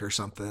funniest book or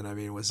something? I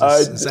mean, is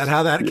that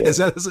how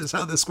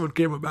how this one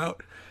came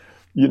about?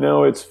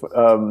 It's,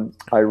 I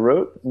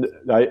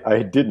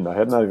didn't, I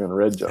had not even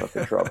read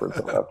Jonathan Tropper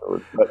until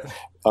afterwards, but,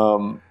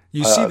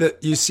 you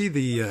see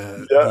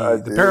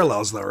the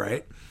parallels though,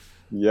 right?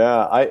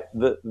 Yeah.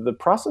 The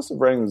process of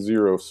writing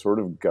Zero sort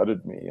of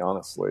gutted me,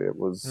 honestly. It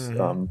was,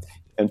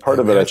 and part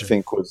of it, I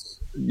think was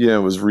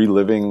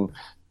reliving,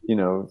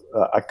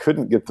 I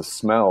couldn't get the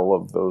smell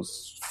of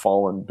those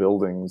fallen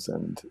buildings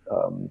and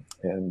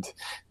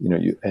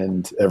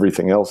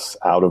everything else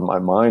out of my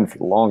mind for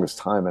the longest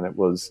time.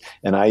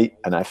 And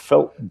I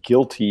felt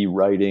guilty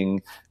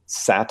writing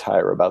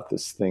satire about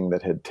this thing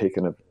that had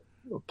taken a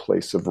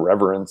place of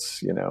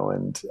reverence,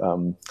 and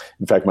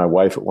in fact, my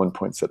wife at one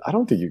point said, "I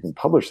don't think you can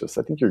publish this.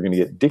 I think you're going to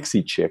get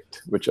Dixie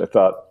chicked," which I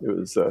thought it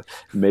was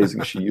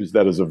amazing. She used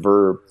that as a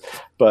verb.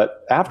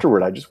 But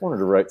afterward, I just wanted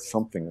to write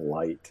something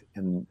light,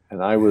 and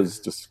I was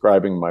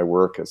describing my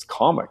work as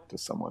comic to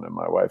someone, and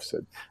my wife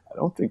said, "I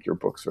don't think your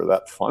books are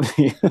that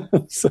funny."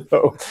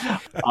 So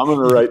I'm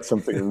going to write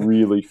something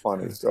really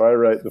funny. So I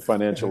write The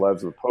Financial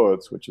Lives of the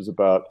Poets, which is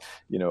about,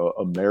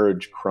 a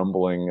marriage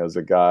crumbling as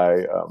a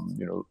guy,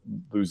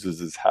 loses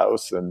his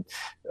house and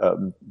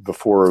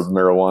before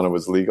marijuana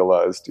was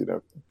legalized,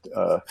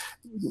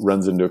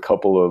 runs into a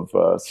couple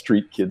of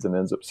street kids and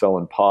ends up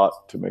selling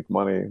pot to make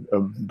money.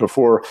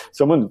 Before,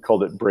 someone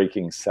called it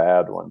Breaking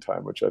Sad one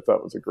time, which I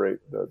thought was a great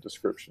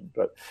description.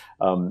 But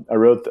I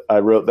wrote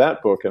that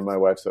book, and my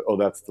wife said, "Oh,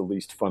 that's the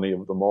least funny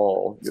of them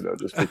all,"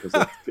 just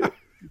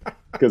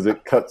because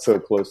it cut so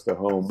close to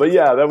home. But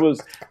yeah, that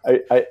was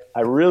I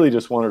really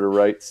just wanted to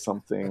write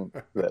something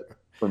that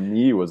for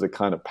me was a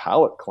kind of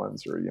palate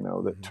cleanser,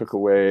 that took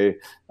away,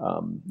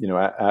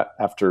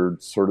 after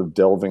sort of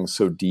delving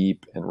so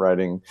deep and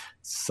writing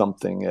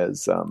something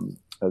as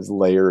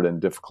layered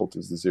and difficult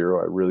as The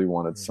Zero, I really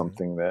wanted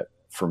something that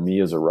for me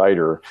as a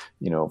writer,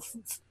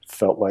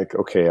 felt like,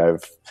 okay,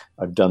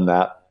 I've done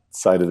that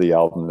side of the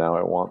album. Now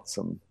I want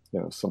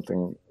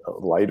something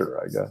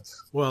lighter, I guess.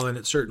 Well, and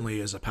it certainly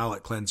is a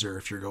palate cleanser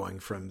if you're going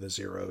from The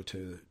Zero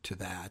to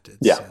that.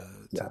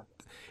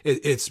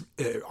 It's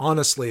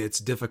honestly, it's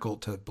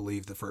difficult to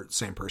believe the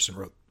same person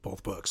wrote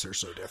both books. They're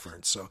so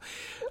different. So,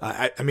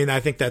 I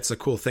think that's the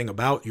cool thing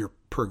about your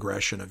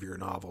progression of your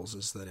novels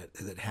is that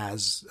it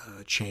has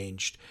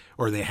changed,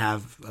 or they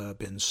have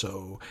been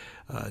so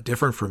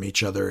different from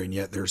each other, and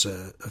yet there's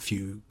a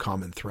few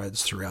common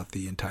threads throughout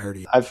the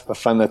entirety. I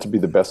find that to be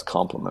the best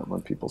compliment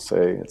when people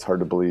say it's hard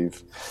to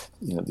believe,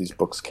 these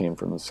books came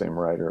from the same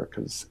writer,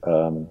 because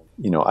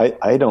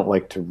I don't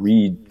like to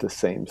read the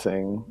same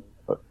thing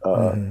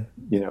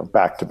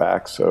back to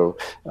back. So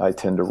I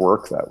tend to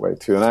work that way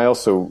too. And I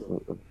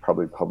also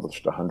probably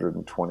published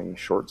 120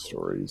 short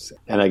stories,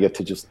 and I get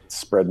to just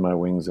spread my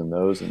wings in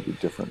those and do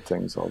different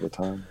things all the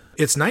time.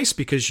 It's nice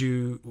because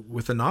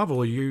with a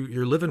novel,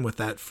 you're living with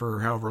that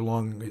for however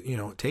long,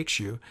 it takes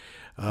you.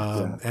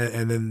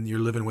 And then you're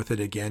living with it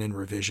again in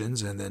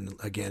revisions, and then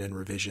again in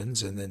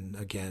revisions, and then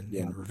again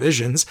in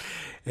revisions.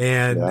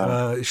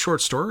 And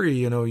short story,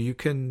 you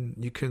can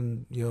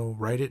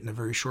write it in a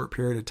very short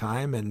period of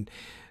time and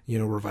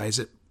revise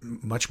it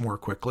much more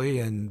quickly,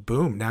 and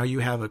boom, now you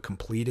have a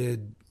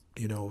completed,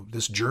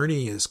 this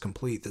journey is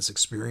complete, this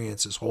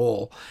experience is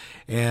whole,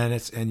 and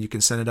you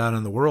can send it out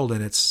in the world,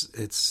 and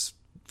it's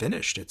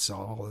finished. It's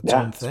all its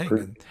own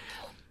thing.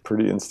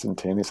 Pretty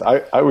instantaneous.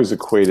 I always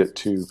equate it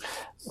to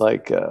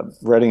like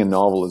writing a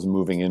novel is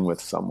moving in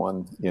with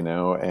someone,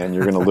 and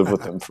you're going to live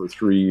with them for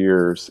 3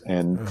 years,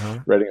 and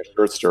writing a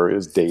short story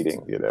is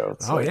dating,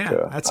 It's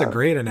that's a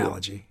great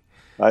analogy.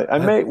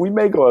 We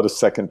may go out a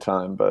second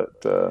time, but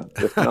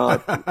if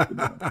not,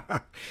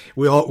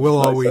 we'll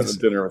always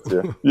have dinner with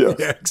you. Yeah,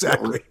 yeah,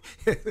 exactly.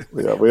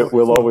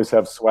 We'll always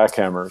have swack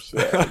hammers.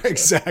 Yeah,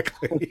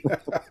 exactly.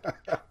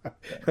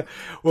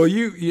 Well,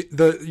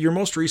 your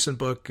most recent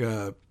book,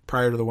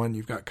 prior to the one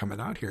you've got coming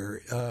out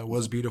here,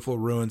 was Beautiful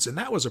Ruins, and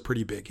that was a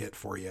pretty big hit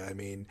for you. I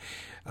mean,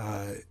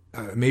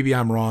 maybe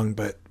I'm wrong,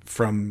 but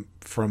from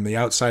the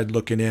outside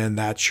looking in,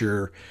 that's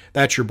your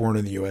Born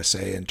in the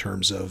USA in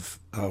terms of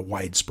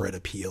widespread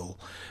appeal.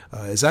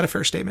 Is that a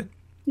fair statement?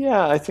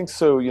 Yeah, I think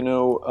so.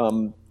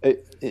 On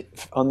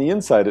the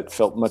inside, it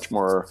felt much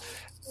more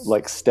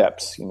like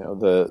steps.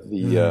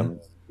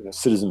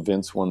 Citizen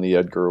Vince won the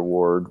Edgar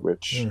Award,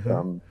 which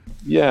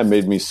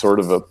made me sort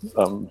of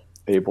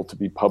able to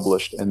be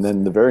published. And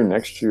then the very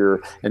next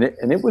year, and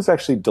it was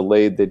actually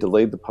delayed. They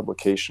delayed the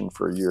publication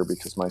for a year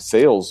because my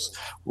sales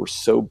were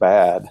so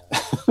bad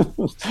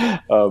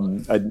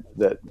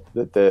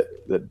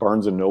that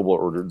Barnes and Noble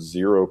ordered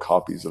 0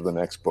 copies of the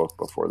next book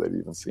before they'd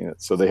even seen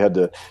it. So they had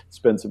to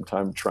spend some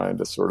time trying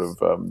to sort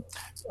of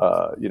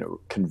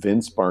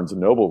convince Barnes and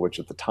Noble, which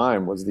at the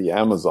time was the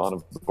Amazon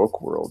of the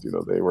book world.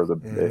 They were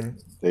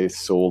they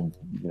sold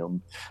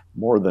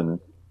more than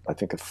I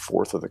think a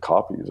fourth of the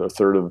copies, or a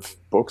third of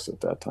books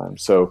at that time.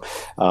 So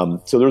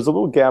so there was a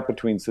little gap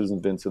between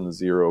Citizen Vince and the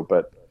Zero,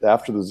 but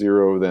after the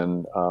Zero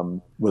then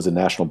was a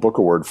National Book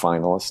Award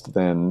finalist,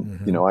 then,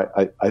 you know,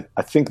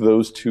 I think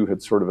those two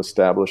had sort of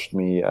established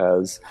me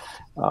as,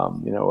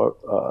 you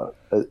know,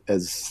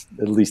 as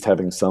at least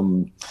having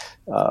some,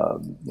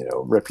 you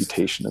know,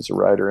 reputation as a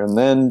writer. And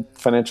then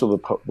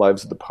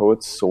Lives of the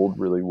Poets sold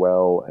really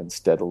well and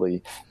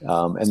steadily.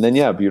 And then,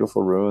 yeah,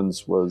 Beautiful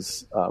Ruins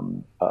was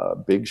a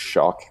big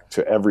shock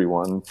to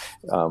everyone,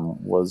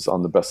 was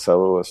on the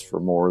bestseller list for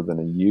more than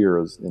a year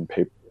in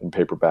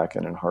paperback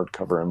and in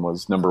hardcover, and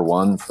was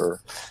 #1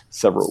 for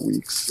several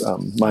weeks.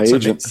 My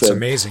agent said,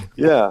 amazing.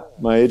 Yeah,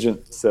 my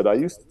agent said,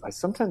 I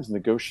sometimes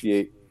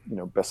negotiate, you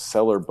know,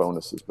 bestseller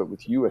bonuses, but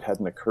with you, it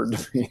hadn't occurred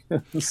to me.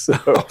 So,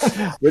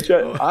 which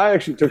I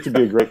actually took to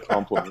be a great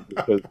compliment,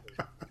 because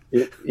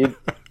it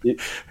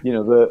you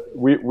know,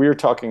 we're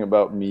talking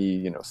about me,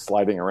 you know,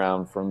 sliding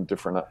around from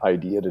different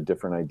idea to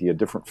different idea,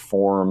 different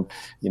form,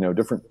 you know,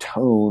 different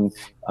tone.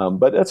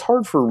 But it's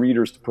hard for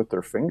readers to put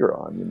their finger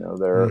on. You know,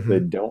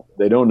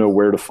 they don't know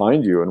where to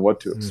find you and what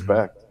to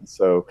expect.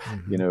 So,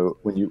 you know,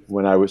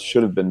 when I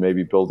should have been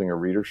maybe building a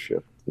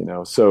readership, you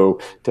know, so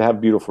to have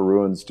Beautiful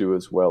Ruins do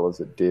as well as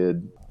it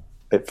did,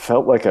 it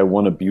felt like I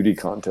won a beauty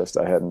contest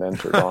I hadn't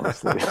entered,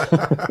 honestly.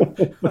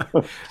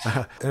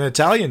 An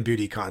Italian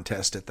beauty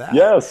contest at that.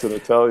 Yes, an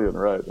Italian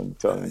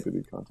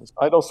beauty contest.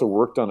 I'd also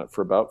worked on it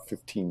for about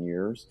 15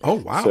 years. Oh,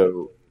 wow.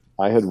 So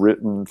I had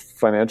written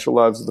Financial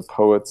Lives of the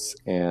Poets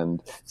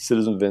and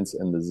Citizen Vince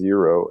and the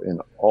Zero in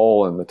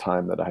the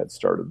time that I had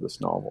started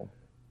this novel.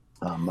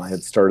 I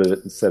had started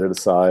it and set it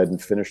aside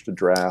and finished a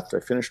draft. I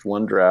finished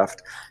one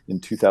draft in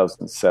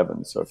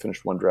 2007, so I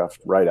finished one draft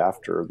right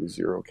after the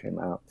Zero came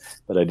out,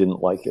 but I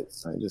didn't like it.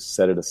 I just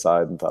set it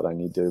aside and thought I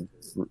need to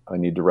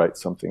write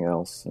something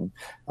else, and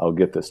I'll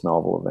get this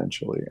novel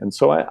eventually. And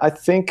so I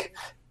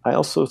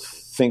also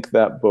think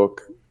that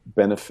book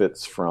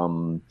benefits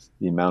from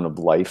the amount of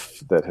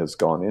life that has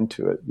gone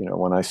into it. You know,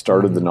 when I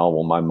started the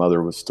novel, my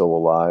mother was still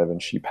alive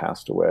and she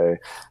passed away.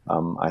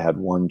 I had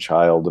one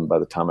child, and by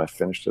the time I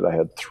finished it, I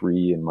had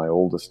 3, and my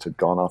oldest had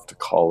gone off to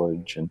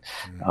college. And,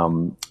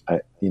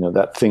 you know,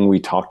 that thing we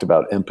talked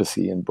about,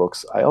 empathy in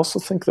books, I also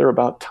think they're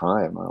about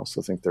time. I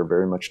also think they're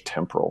very much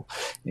temporal.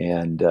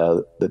 And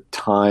the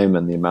time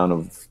and the amount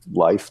of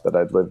life that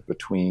I'd lived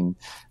between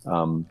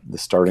the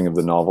starting of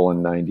the novel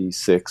in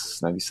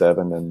 96,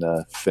 97, and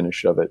the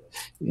finish of it,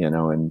 you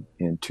know,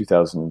 in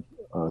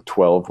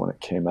 2012 when it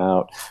came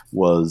out,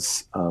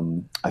 was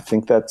I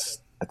think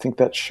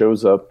that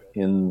shows up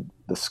in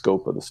the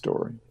scope of the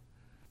story.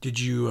 Did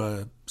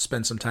you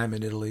spend some time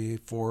in Italy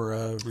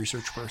for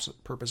research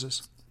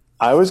purposes?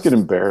 I always get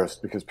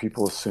embarrassed because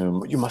people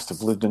assume you must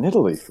have lived in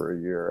Italy for a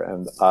year,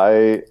 and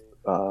I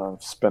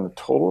spent a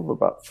total of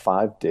about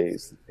 5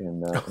 days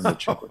in the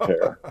Cinque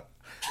Terre.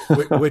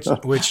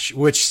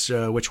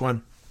 Which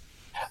one?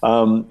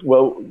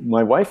 Well,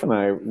 my wife and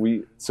I,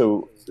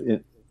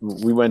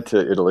 we went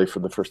to Italy for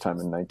the first time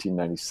in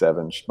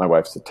 1997. My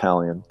wife's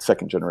Italian,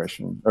 second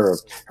generation, or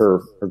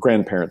her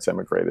grandparents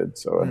emigrated,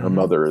 so her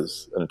mother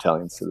is an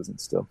Italian citizen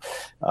still.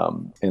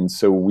 And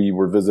so we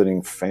were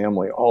visiting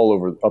family all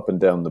over, up and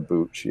down the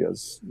boot. She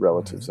has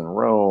relatives in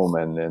Rome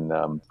and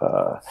in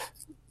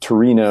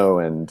Torino,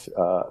 and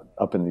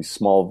up in these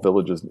small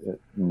villages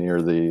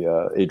near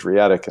the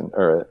Adriatic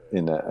or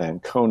in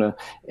Ancona.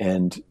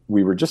 And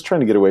we were just trying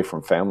to get away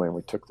from family, and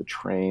we took the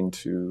train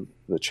to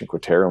the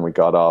Cinque Terre, and we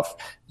got off.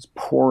 It was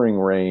pouring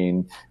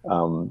rain.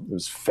 It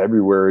was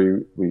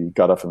February. We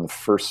got off in the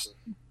first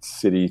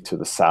city to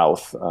the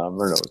south,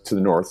 to the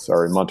north,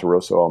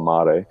 Monterosso al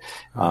Mare.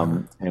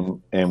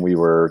 And we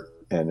were,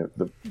 and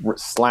the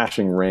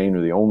slashing rain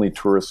were the only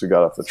tourists who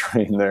got off the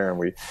train there. And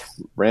we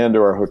ran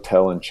to our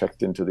hotel and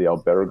checked into the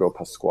Albergo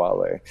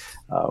Pasquale,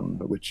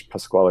 which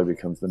Pasquale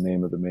becomes the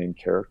name of the main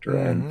character.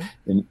 And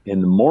in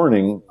the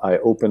morning, I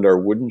opened our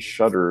wooden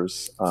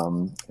shutters,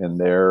 and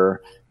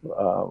there,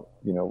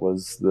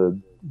 was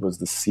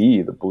the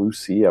sea, the blue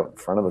sea out in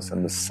front of us,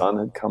 and the sun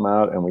had come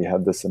out, and we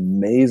had this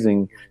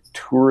amazing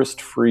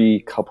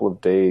tourist-free couple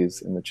of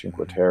days in the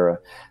Cinque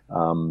Terre,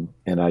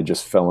 and I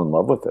just fell in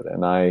love with it.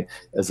 And I,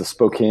 as a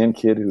Spokane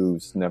kid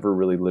who's never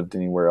really lived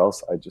anywhere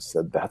else, I just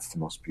said, that's the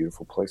most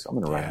beautiful place. I'm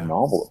going to write a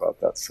novel about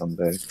that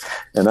someday.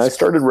 And I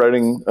started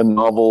writing a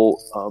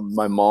novel.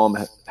 My mom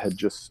had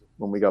just,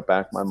 when we got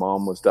back, my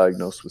mom was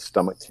diagnosed with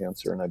stomach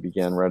cancer, and I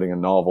began writing a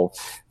novel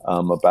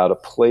about a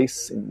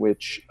place in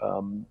which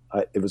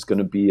it was going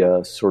to be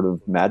a sort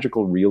of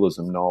magical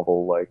realism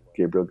novel like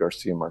Gabriel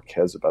Garcia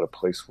Marquez, about a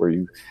place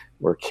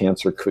where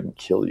cancer couldn't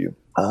kill you.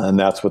 And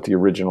that's what the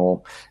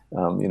original,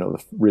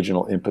 the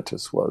original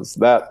impetus was.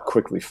 That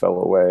quickly fell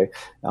away,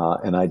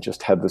 and I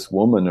just had this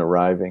woman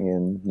arriving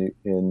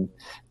in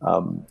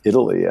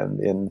Italy and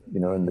in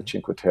the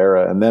Cinque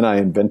Terre, and then I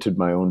invented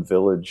my own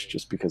village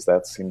just because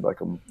that seemed like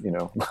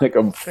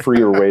a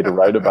freer way to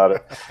write about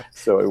it,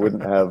 so I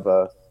wouldn't have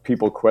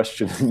people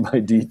questioning my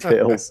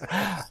details.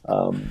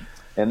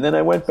 And then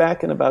I went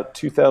back in about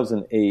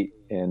 2008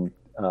 and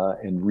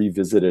and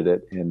revisited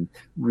it and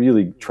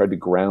really tried to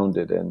ground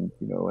it and,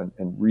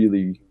 and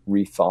really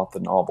rethought the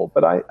novel.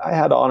 But I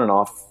had on and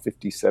off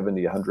 50,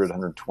 70, 100,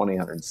 120,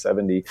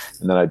 170,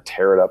 and then I'd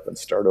tear it up and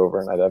start over,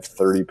 and I'd have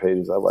 30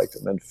 pages I liked,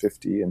 and then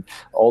 50, and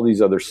all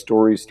these other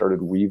stories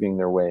started weaving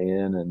their way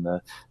in, and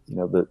the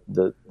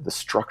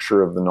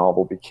structure of the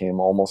novel became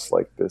almost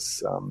like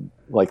this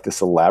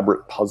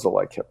elaborate puzzle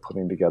I kept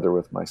putting together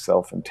with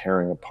myself and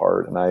tearing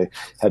apart. And I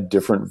had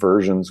different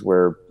versions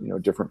where,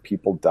 different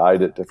people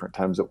died at different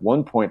times. At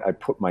one point, I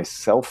put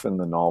myself in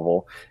the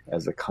novel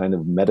as a kind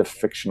of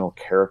metafictional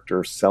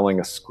character selling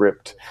a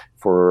script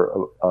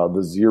for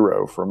the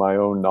Zero for my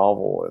own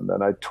novel. And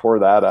then I tore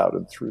that out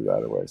and threw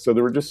that away. So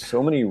there were just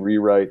so many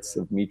rewrites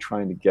of me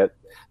trying to get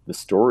the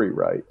story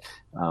right.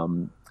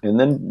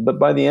 But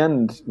by the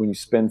end, when you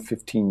spend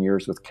 15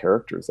 years with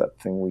characters, that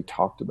thing we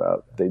talked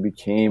about, they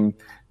became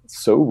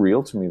so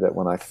real to me that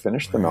when I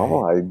finished the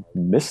novel, I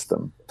missed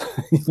them.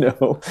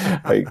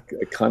 I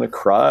kind of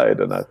cried,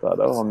 and I thought,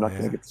 I'm not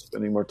going to get to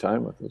spend any more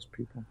time with those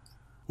people.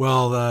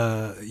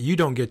 Well, you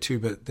don't get to,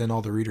 but then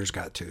all the readers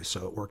got to,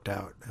 so it worked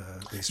out.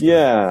 At least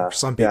for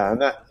some people.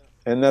 Yeah,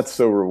 and that's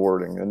so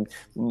rewarding.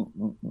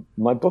 And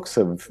my books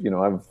have,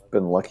 I've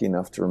been lucky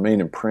enough to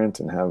remain in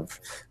print and have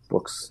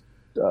books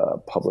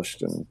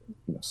published in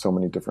so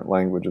many different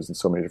languages and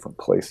so many different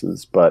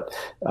places. But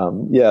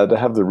to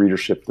have the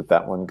readership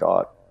that one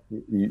got,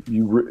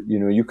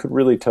 you could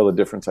really tell the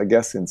difference, I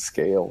guess, in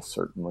scale,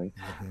 certainly.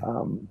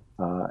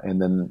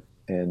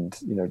 And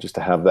just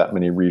to have that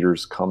many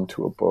readers come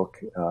to a book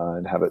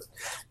and have it,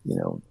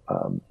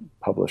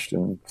 published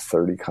in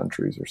 30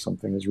 countries or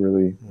something is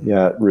really,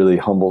 it really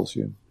humbles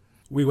you.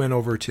 We went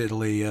over to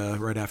Italy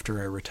right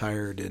after I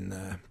retired in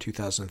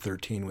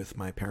 2013 with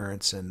my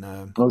parents,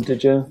 and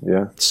did you?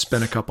 Yeah.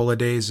 Spent a couple of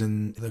days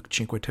in the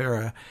Cinque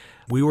Terre.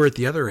 We were at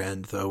the other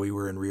end, though. We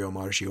were in Rio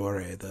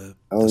Maggiore, the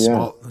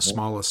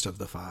smallest of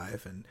the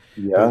five. And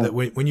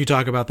when you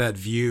talk about that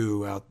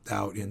view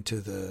out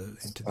into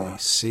the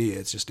sea,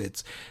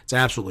 it's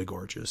absolutely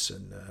gorgeous.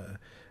 And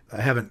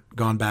I haven't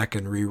gone back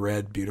and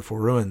reread Beautiful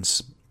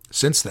Ruins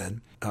since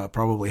then.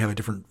 Probably have a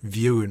different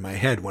view in my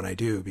head when I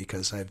do,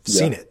 because I've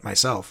seen it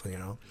myself,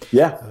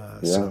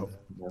 So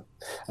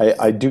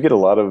I do get a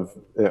lot of,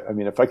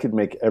 if I could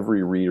make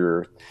every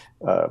reader,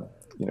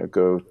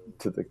 go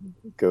to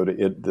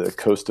the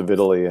coast of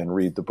Italy and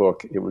read the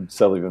book, it would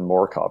sell even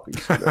more copies.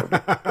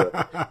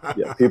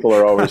 People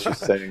are always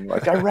just saying,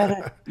 like, I read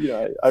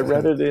it. I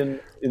read it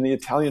in the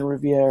Italian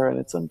Riviera, and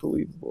it's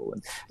unbelievable.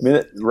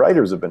 And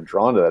writers have been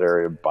drawn to that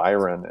area,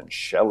 Byron and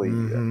Shelley,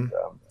 and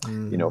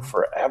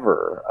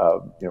forever.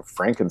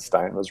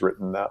 Frankenstein was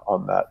written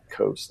on that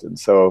coast, and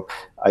so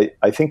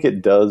I think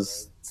it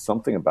does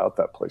something about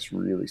that place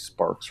really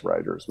sparks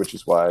writers, which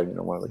is why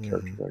one of the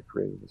characters I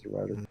created was a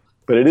writer.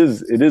 But it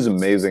is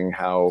amazing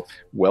how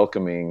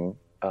welcoming,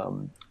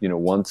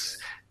 once,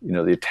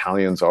 the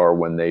Italians are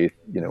when they,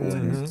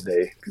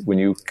 when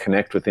you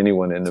connect with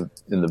anyone in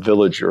the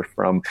village you're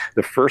from.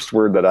 The first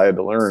word that I had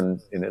to learn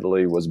in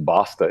Italy was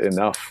basta,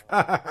 enough.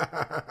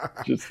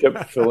 Just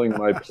kept filling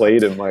my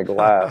plate and my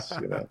glass,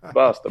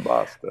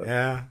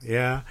 basta.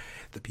 Yeah.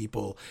 The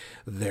people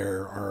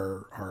there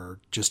are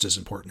just as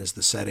important as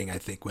the setting, I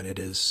think, when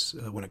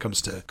it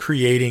comes to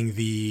creating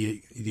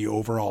the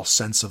overall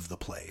sense of the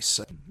place.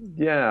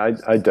 Yeah,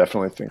 I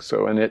definitely think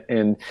so.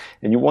 And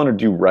you want to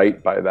do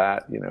right by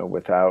that,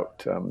 without,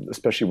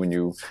 especially when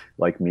you,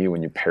 like me,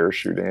 when you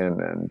parachute in.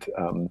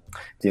 And,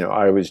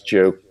 I always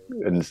joke,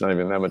 and it's not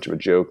even that much of a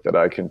joke, that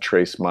I can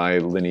trace my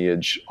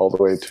lineage all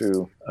the way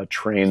to a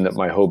train that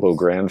my hobo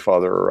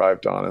grandfather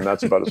arrived on. And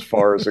that's about as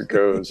far as it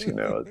goes,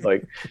 it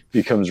like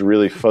becomes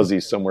really fuzzy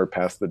somewhere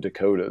past the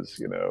Dakotas,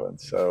 and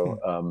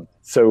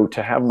so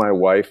to have my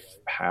wife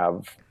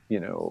have,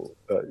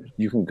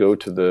 you can go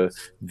to the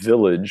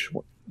village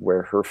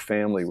where her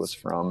family was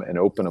from and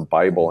open a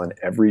Bible, and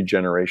every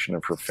generation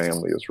of her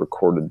family is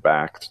recorded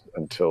back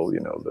until,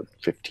 the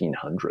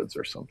 1500s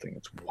or something.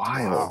 It's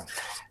wild. Wow.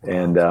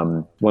 And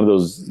one of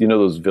those,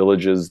 those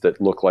villages that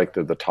look like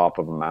they're the top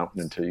of a mountain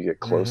until you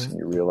get close and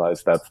you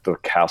realize that's the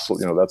castle,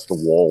 that's the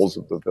walls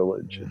of the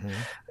village.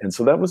 And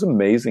so that was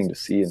amazing to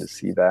see, and to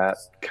see that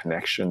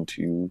connection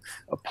to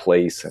a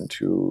place and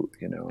to,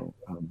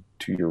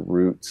 to your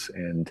roots.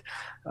 And,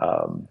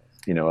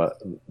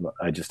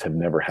 I just have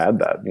never had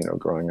that,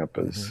 growing up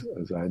as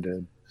I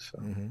did. So.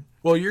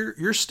 Well,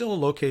 you're still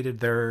located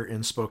there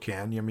in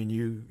Spokane.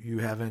 You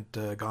haven't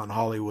gone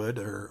Hollywood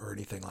or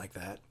anything like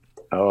that.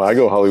 Oh, I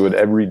go Hollywood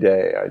every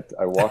day.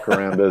 I walk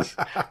around as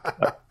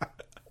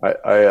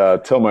I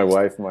tell my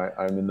wife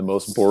I'm in the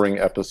most boring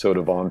episode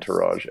of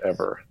Entourage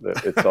ever.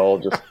 That it's all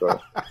just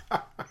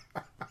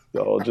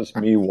just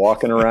me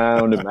walking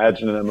around,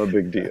 imagining I'm a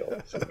big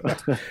deal. So.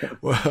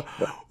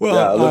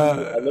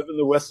 I live in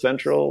the West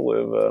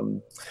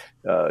Central.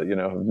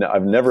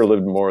 I've never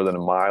lived more than a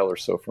mile or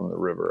so from the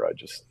river.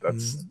 I've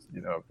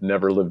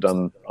never lived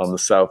on the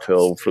South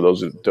Hill. For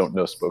those who don't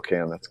know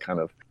Spokane, that's kind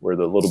of where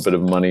the little bit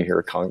of money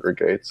here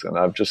congregates. And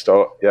I've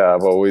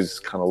always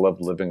kind of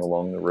loved living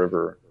along the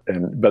river.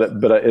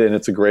 and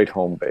it's a great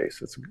home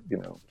base. It's,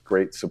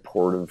 great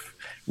supportive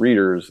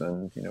readers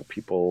and,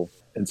 people.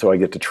 And so I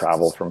get to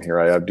travel from here.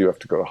 I do have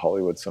to go to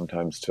Hollywood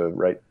sometimes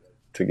to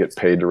get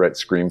paid to write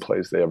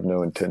screenplays they have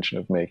no intention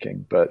of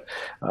making. But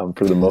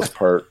for the most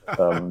part,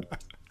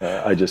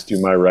 I just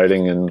do my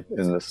writing in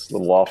this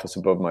little office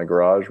above my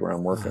garage where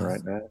I'm working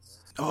right now.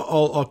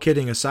 All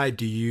kidding aside,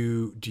 do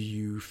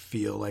you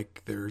feel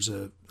like there's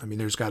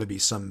got to be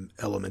some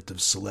element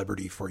of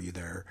celebrity for you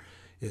there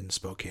in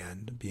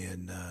Spokane,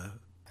 being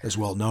as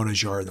well known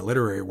as you are in the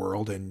literary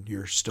world, and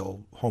you're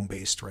still home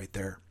based right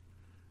there?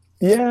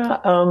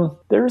 Yeah,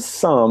 there's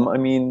some. I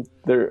mean,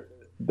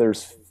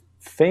 there's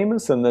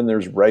famous, and then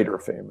there's writer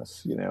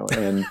famous,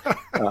 and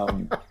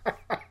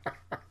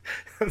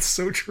that's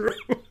so true.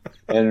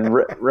 And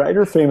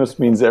writer famous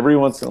means every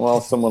once in a while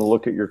someone will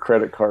look at your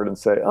credit card and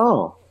say,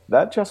 "Oh,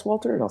 that Jess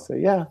Walter?" And I'll say,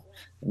 "Yeah."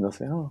 And they'll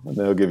say, "Oh," and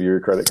they'll give you your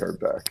credit card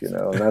back, and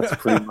that's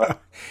pretty much.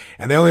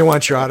 And they only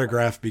want your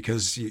autograph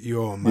because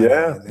you owe them money.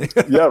 Yeah,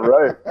 yeah,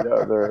 right.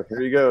 Yeah,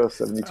 here you go,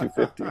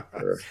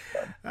 $72.50.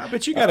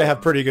 But you got to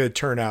have pretty good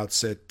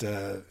turnouts at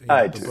the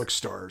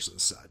bookstores and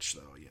such,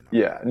 though.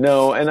 Yeah,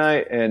 no,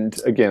 and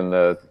again,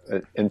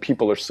 and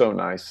people are so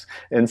nice,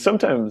 and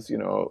sometimes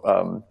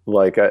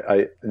like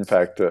I in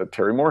fact,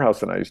 Terry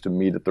Morehouse and I used to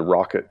meet at the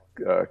Rocket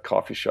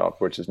coffee shop,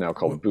 which is now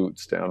called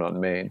Boots down on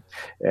Main,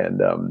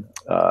 and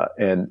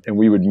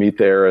we would meet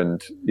there,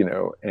 and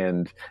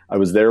and I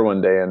was there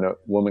one day, and a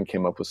woman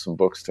came up with some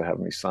books to have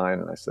me sign,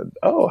 and I said,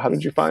 "Oh, how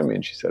did you find me?"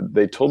 And she said,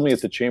 "They told me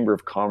at the Chamber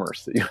of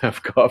Commerce that you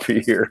have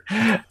coffee here."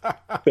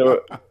 So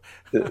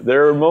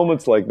there are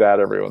moments like that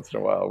every once in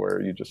a while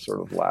where you just sort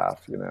of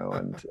laugh,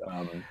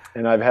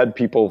 and I've had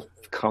people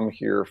come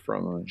here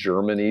from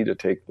Germany to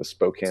take the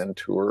Spokane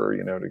tour,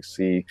 to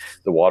see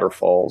the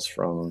waterfalls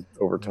from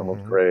over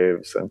Tumbled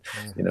Graves, and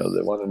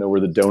they want to know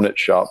where the donut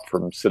shop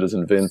from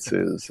Citizen Vince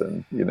is,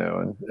 and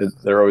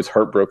they're always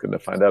heartbroken to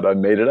find out I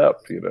made it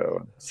up,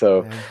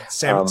 So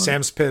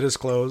Sam's Pit is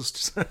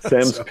closed.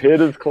 Sam's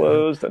Pit is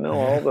closed. I know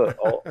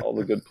all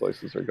the good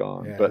places are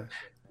gone, but.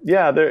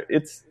 Yeah,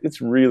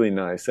 it's really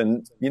nice.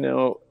 And,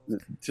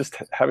 just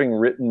having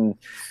written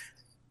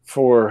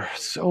for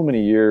so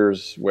many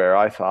years where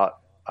I thought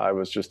I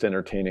was just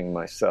entertaining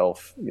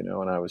myself,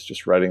 and I was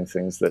just writing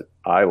things that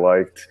I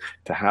liked,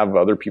 to have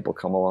other people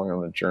come along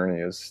on the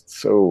journey is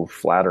so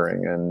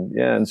flattering. And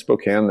yeah, in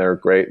Spokane, they're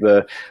great.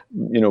 But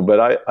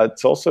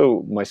it's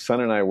also, my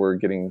son and I were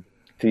getting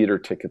theater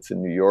tickets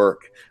in New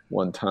York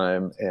one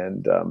time,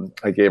 and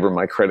I gave her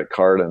my credit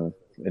card, and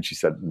she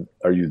said,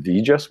 "Are you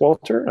the Jess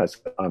Walter?" And I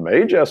said, "I'm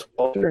a Jess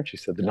Walter." And she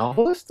said, "The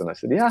novelist?" And I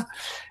said, "Yeah."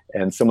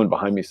 And someone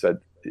behind me said,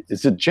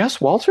 "Is it Jess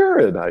Walter?"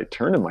 And I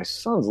turned, and my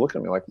son's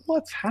looking at me like,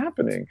 "What's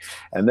happening?"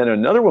 And then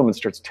another woman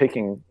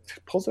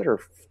pulls out her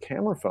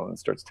camera phone and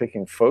starts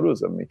taking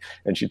photos of me.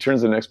 And she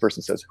turns to the next person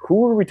and says,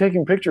 "Who are we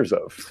taking pictures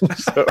of?"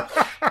 So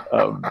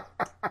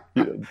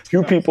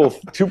two people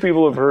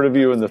have heard of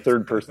you, and the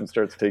third person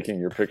starts taking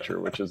your picture,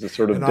 which is a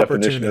sort of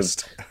definition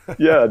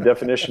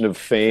of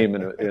fame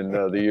in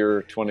the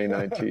year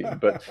 2019.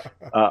 But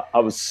I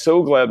was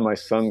so glad my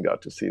son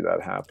got to see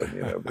that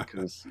happen,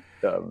 because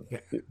to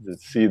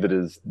see that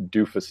his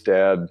doofus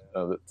dad,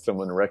 that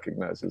someone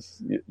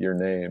recognizes your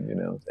name,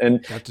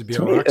 and got to be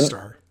a rock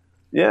star.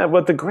 Yeah,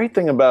 but the great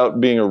thing about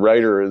being a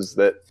writer is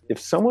that if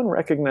someone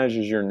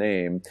recognizes your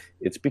name,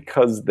 it's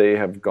because they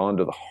have gone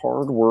to the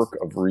hard work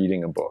of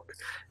reading a book.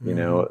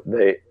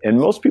 And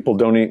most people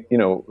don't, a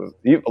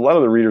lot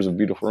of the readers of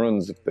Beautiful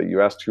Ruins, if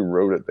you asked who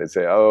wrote it, they'd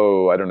say,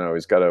 "Oh, I don't know,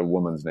 he's got a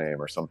woman's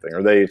name or something."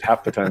 Or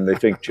half the time they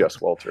think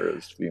Jess Walter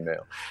is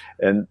female.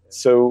 And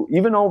so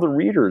even all the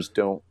readers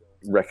don't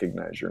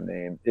recognize your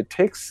name. It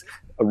takes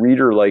a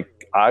reader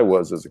like I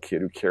was as a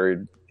kid, who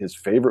carried his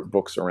favorite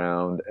books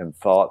around and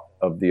thought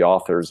of the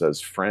authors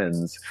as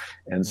friends.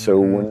 And so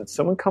when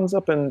someone comes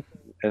up and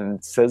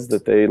says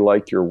that they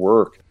like your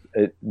work,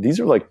 these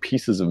are like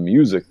pieces of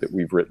music that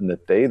we've written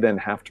that they then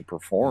have to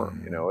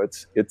perform.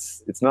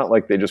 It's not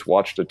like they just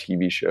watched a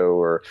TV show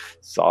or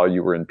saw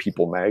you were in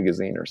People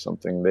magazine or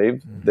something.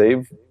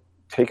 They've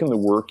taken the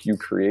work you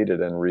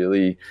created and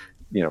really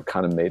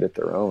kind of made it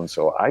their own.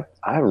 So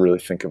I really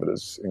think of it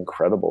as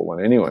incredible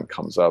when anyone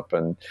comes up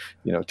and,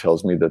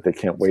 tells me that they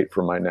can't wait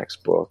for my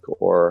next book,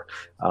 or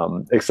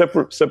except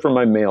for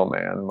my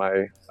mailman.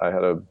 I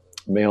had a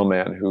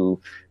mailman who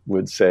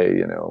would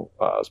say,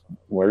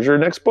 "Where's your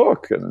next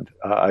book?" And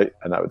I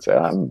would say,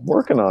 "I'm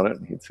working on it."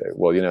 And he'd say,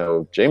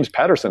 "Well, James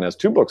Patterson has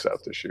 2 books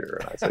out this year."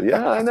 And I said,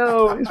 "Yeah, I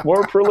know. He's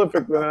more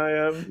prolific than I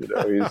am."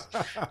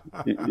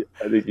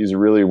 I think he's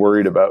really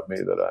worried about me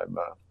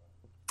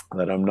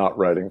that I'm not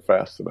writing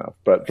fast enough.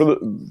 But for the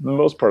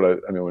most part,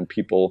 I mean, when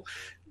people,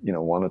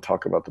 want to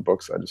talk about the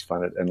books, I just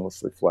find it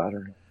endlessly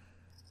flattering.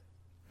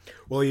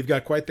 Well, you've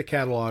got quite the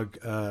catalog.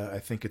 I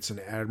think it's an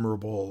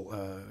admirable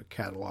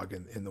catalog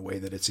in the way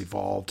that it's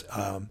evolved.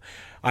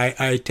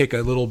 I take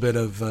a little bit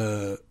of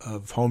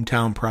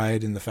hometown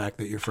pride in the fact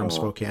that you're from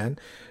Spokane,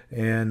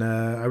 and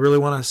I really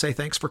want to say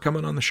thanks for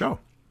coming on the show.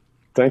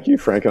 Thank you,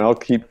 Frank, and I'll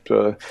keep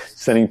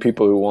sending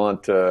people who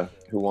want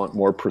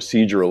more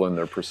procedural in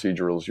their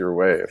procedurals your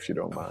way, if you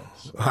don't mind.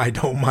 So. I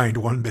don't mind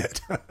one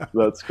bit.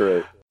 That's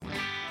great.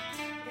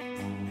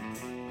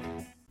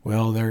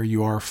 Well, there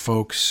you are,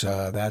 folks.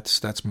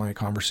 That's my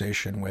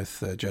conversation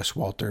with Jess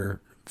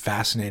Walter.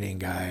 Fascinating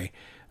guy,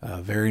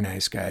 very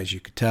nice guy, as you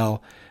could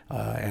tell,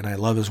 and I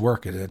love his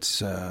work.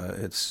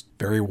 It's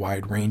very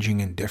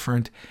wide-ranging and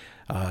different,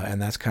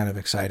 and that's kind of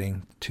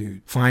exciting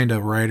to find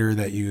a writer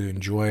that you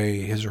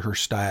enjoy his or her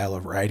style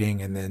of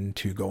writing, and then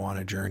to go on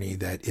a journey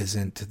that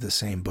isn't the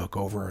same book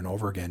over and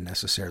over again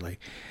necessarily.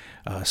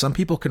 Some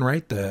people can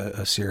write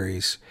a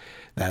series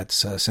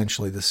that's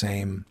essentially the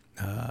same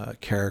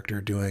character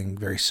doing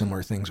very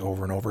similar things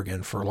over and over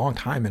again for a long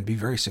time and be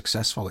very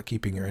successful at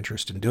keeping your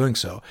interest in doing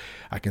so.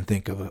 I can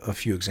think of a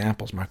few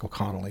examples. Michael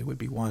Connelly would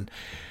be one.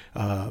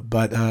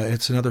 But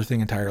it's another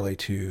thing entirely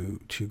to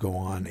go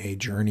on a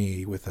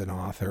journey with an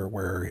author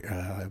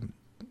where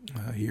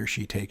he or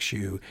she takes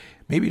you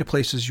maybe to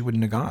places you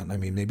wouldn't have gone. I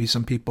mean, maybe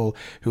some people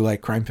who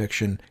like crime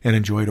fiction and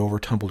enjoyed Over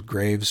Tumbled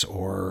Graves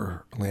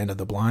or Land of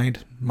the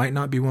Blind might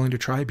not be willing to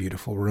try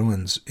Beautiful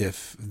Ruins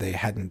if they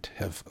hadn't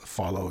have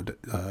followed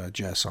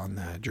Jess on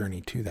that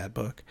journey to that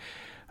book.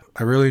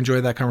 I really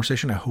enjoyed that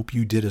conversation. I hope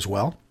you did as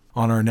well.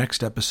 On our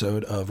next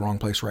episode of Wrong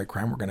Place, Right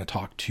Crime, we're going to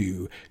talk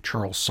to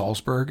Charles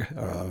Salzberg,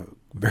 a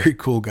very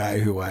cool guy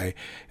who I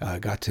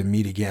got to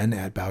meet again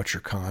at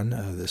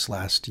BoucherCon this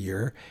last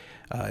year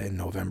in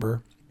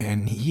November.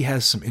 And he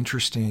has some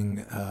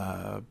interesting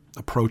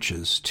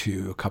approaches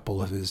to a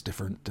couple of his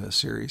different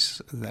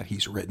series that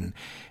he's written.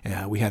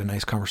 We had a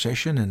nice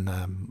conversation, and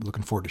I'm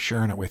looking forward to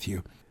sharing it with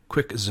you.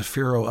 Quick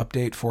Zafiro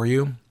update for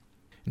you.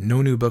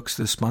 No new books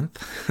this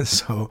month,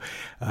 so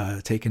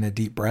taking a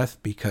deep breath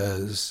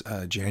because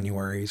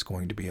January is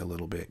going to be a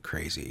little bit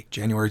crazy.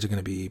 January's going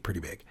to be pretty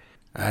big.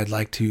 I'd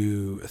like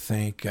to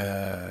thank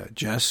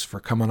Jess for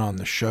coming on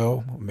the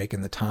show,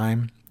 making the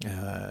time,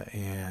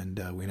 and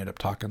we ended up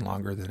talking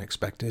longer than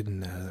expected,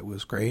 and it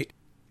was great.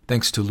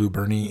 Thanks to Lou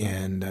Burney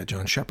and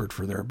John Shepard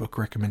for their book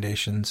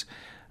recommendations,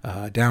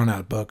 Down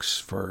Out Books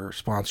for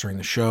sponsoring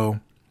the show,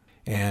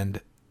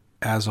 and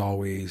as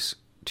always,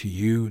 to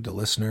you, the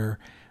listener,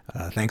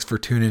 thanks for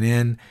tuning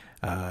in.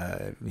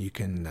 You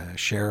can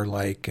share,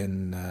 like,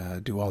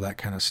 and do all that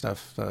kind of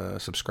stuff.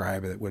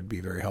 Subscribe. It would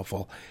be very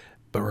helpful.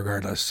 But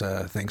regardless,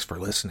 thanks for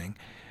listening.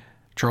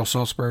 Charles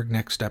Salzberg,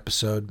 next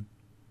episode.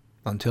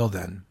 Until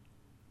then,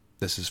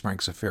 this is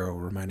Frank Zafiro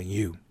reminding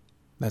you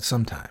that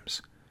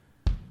sometimes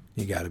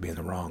you got to be in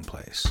the wrong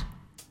place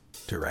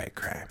to write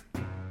crime.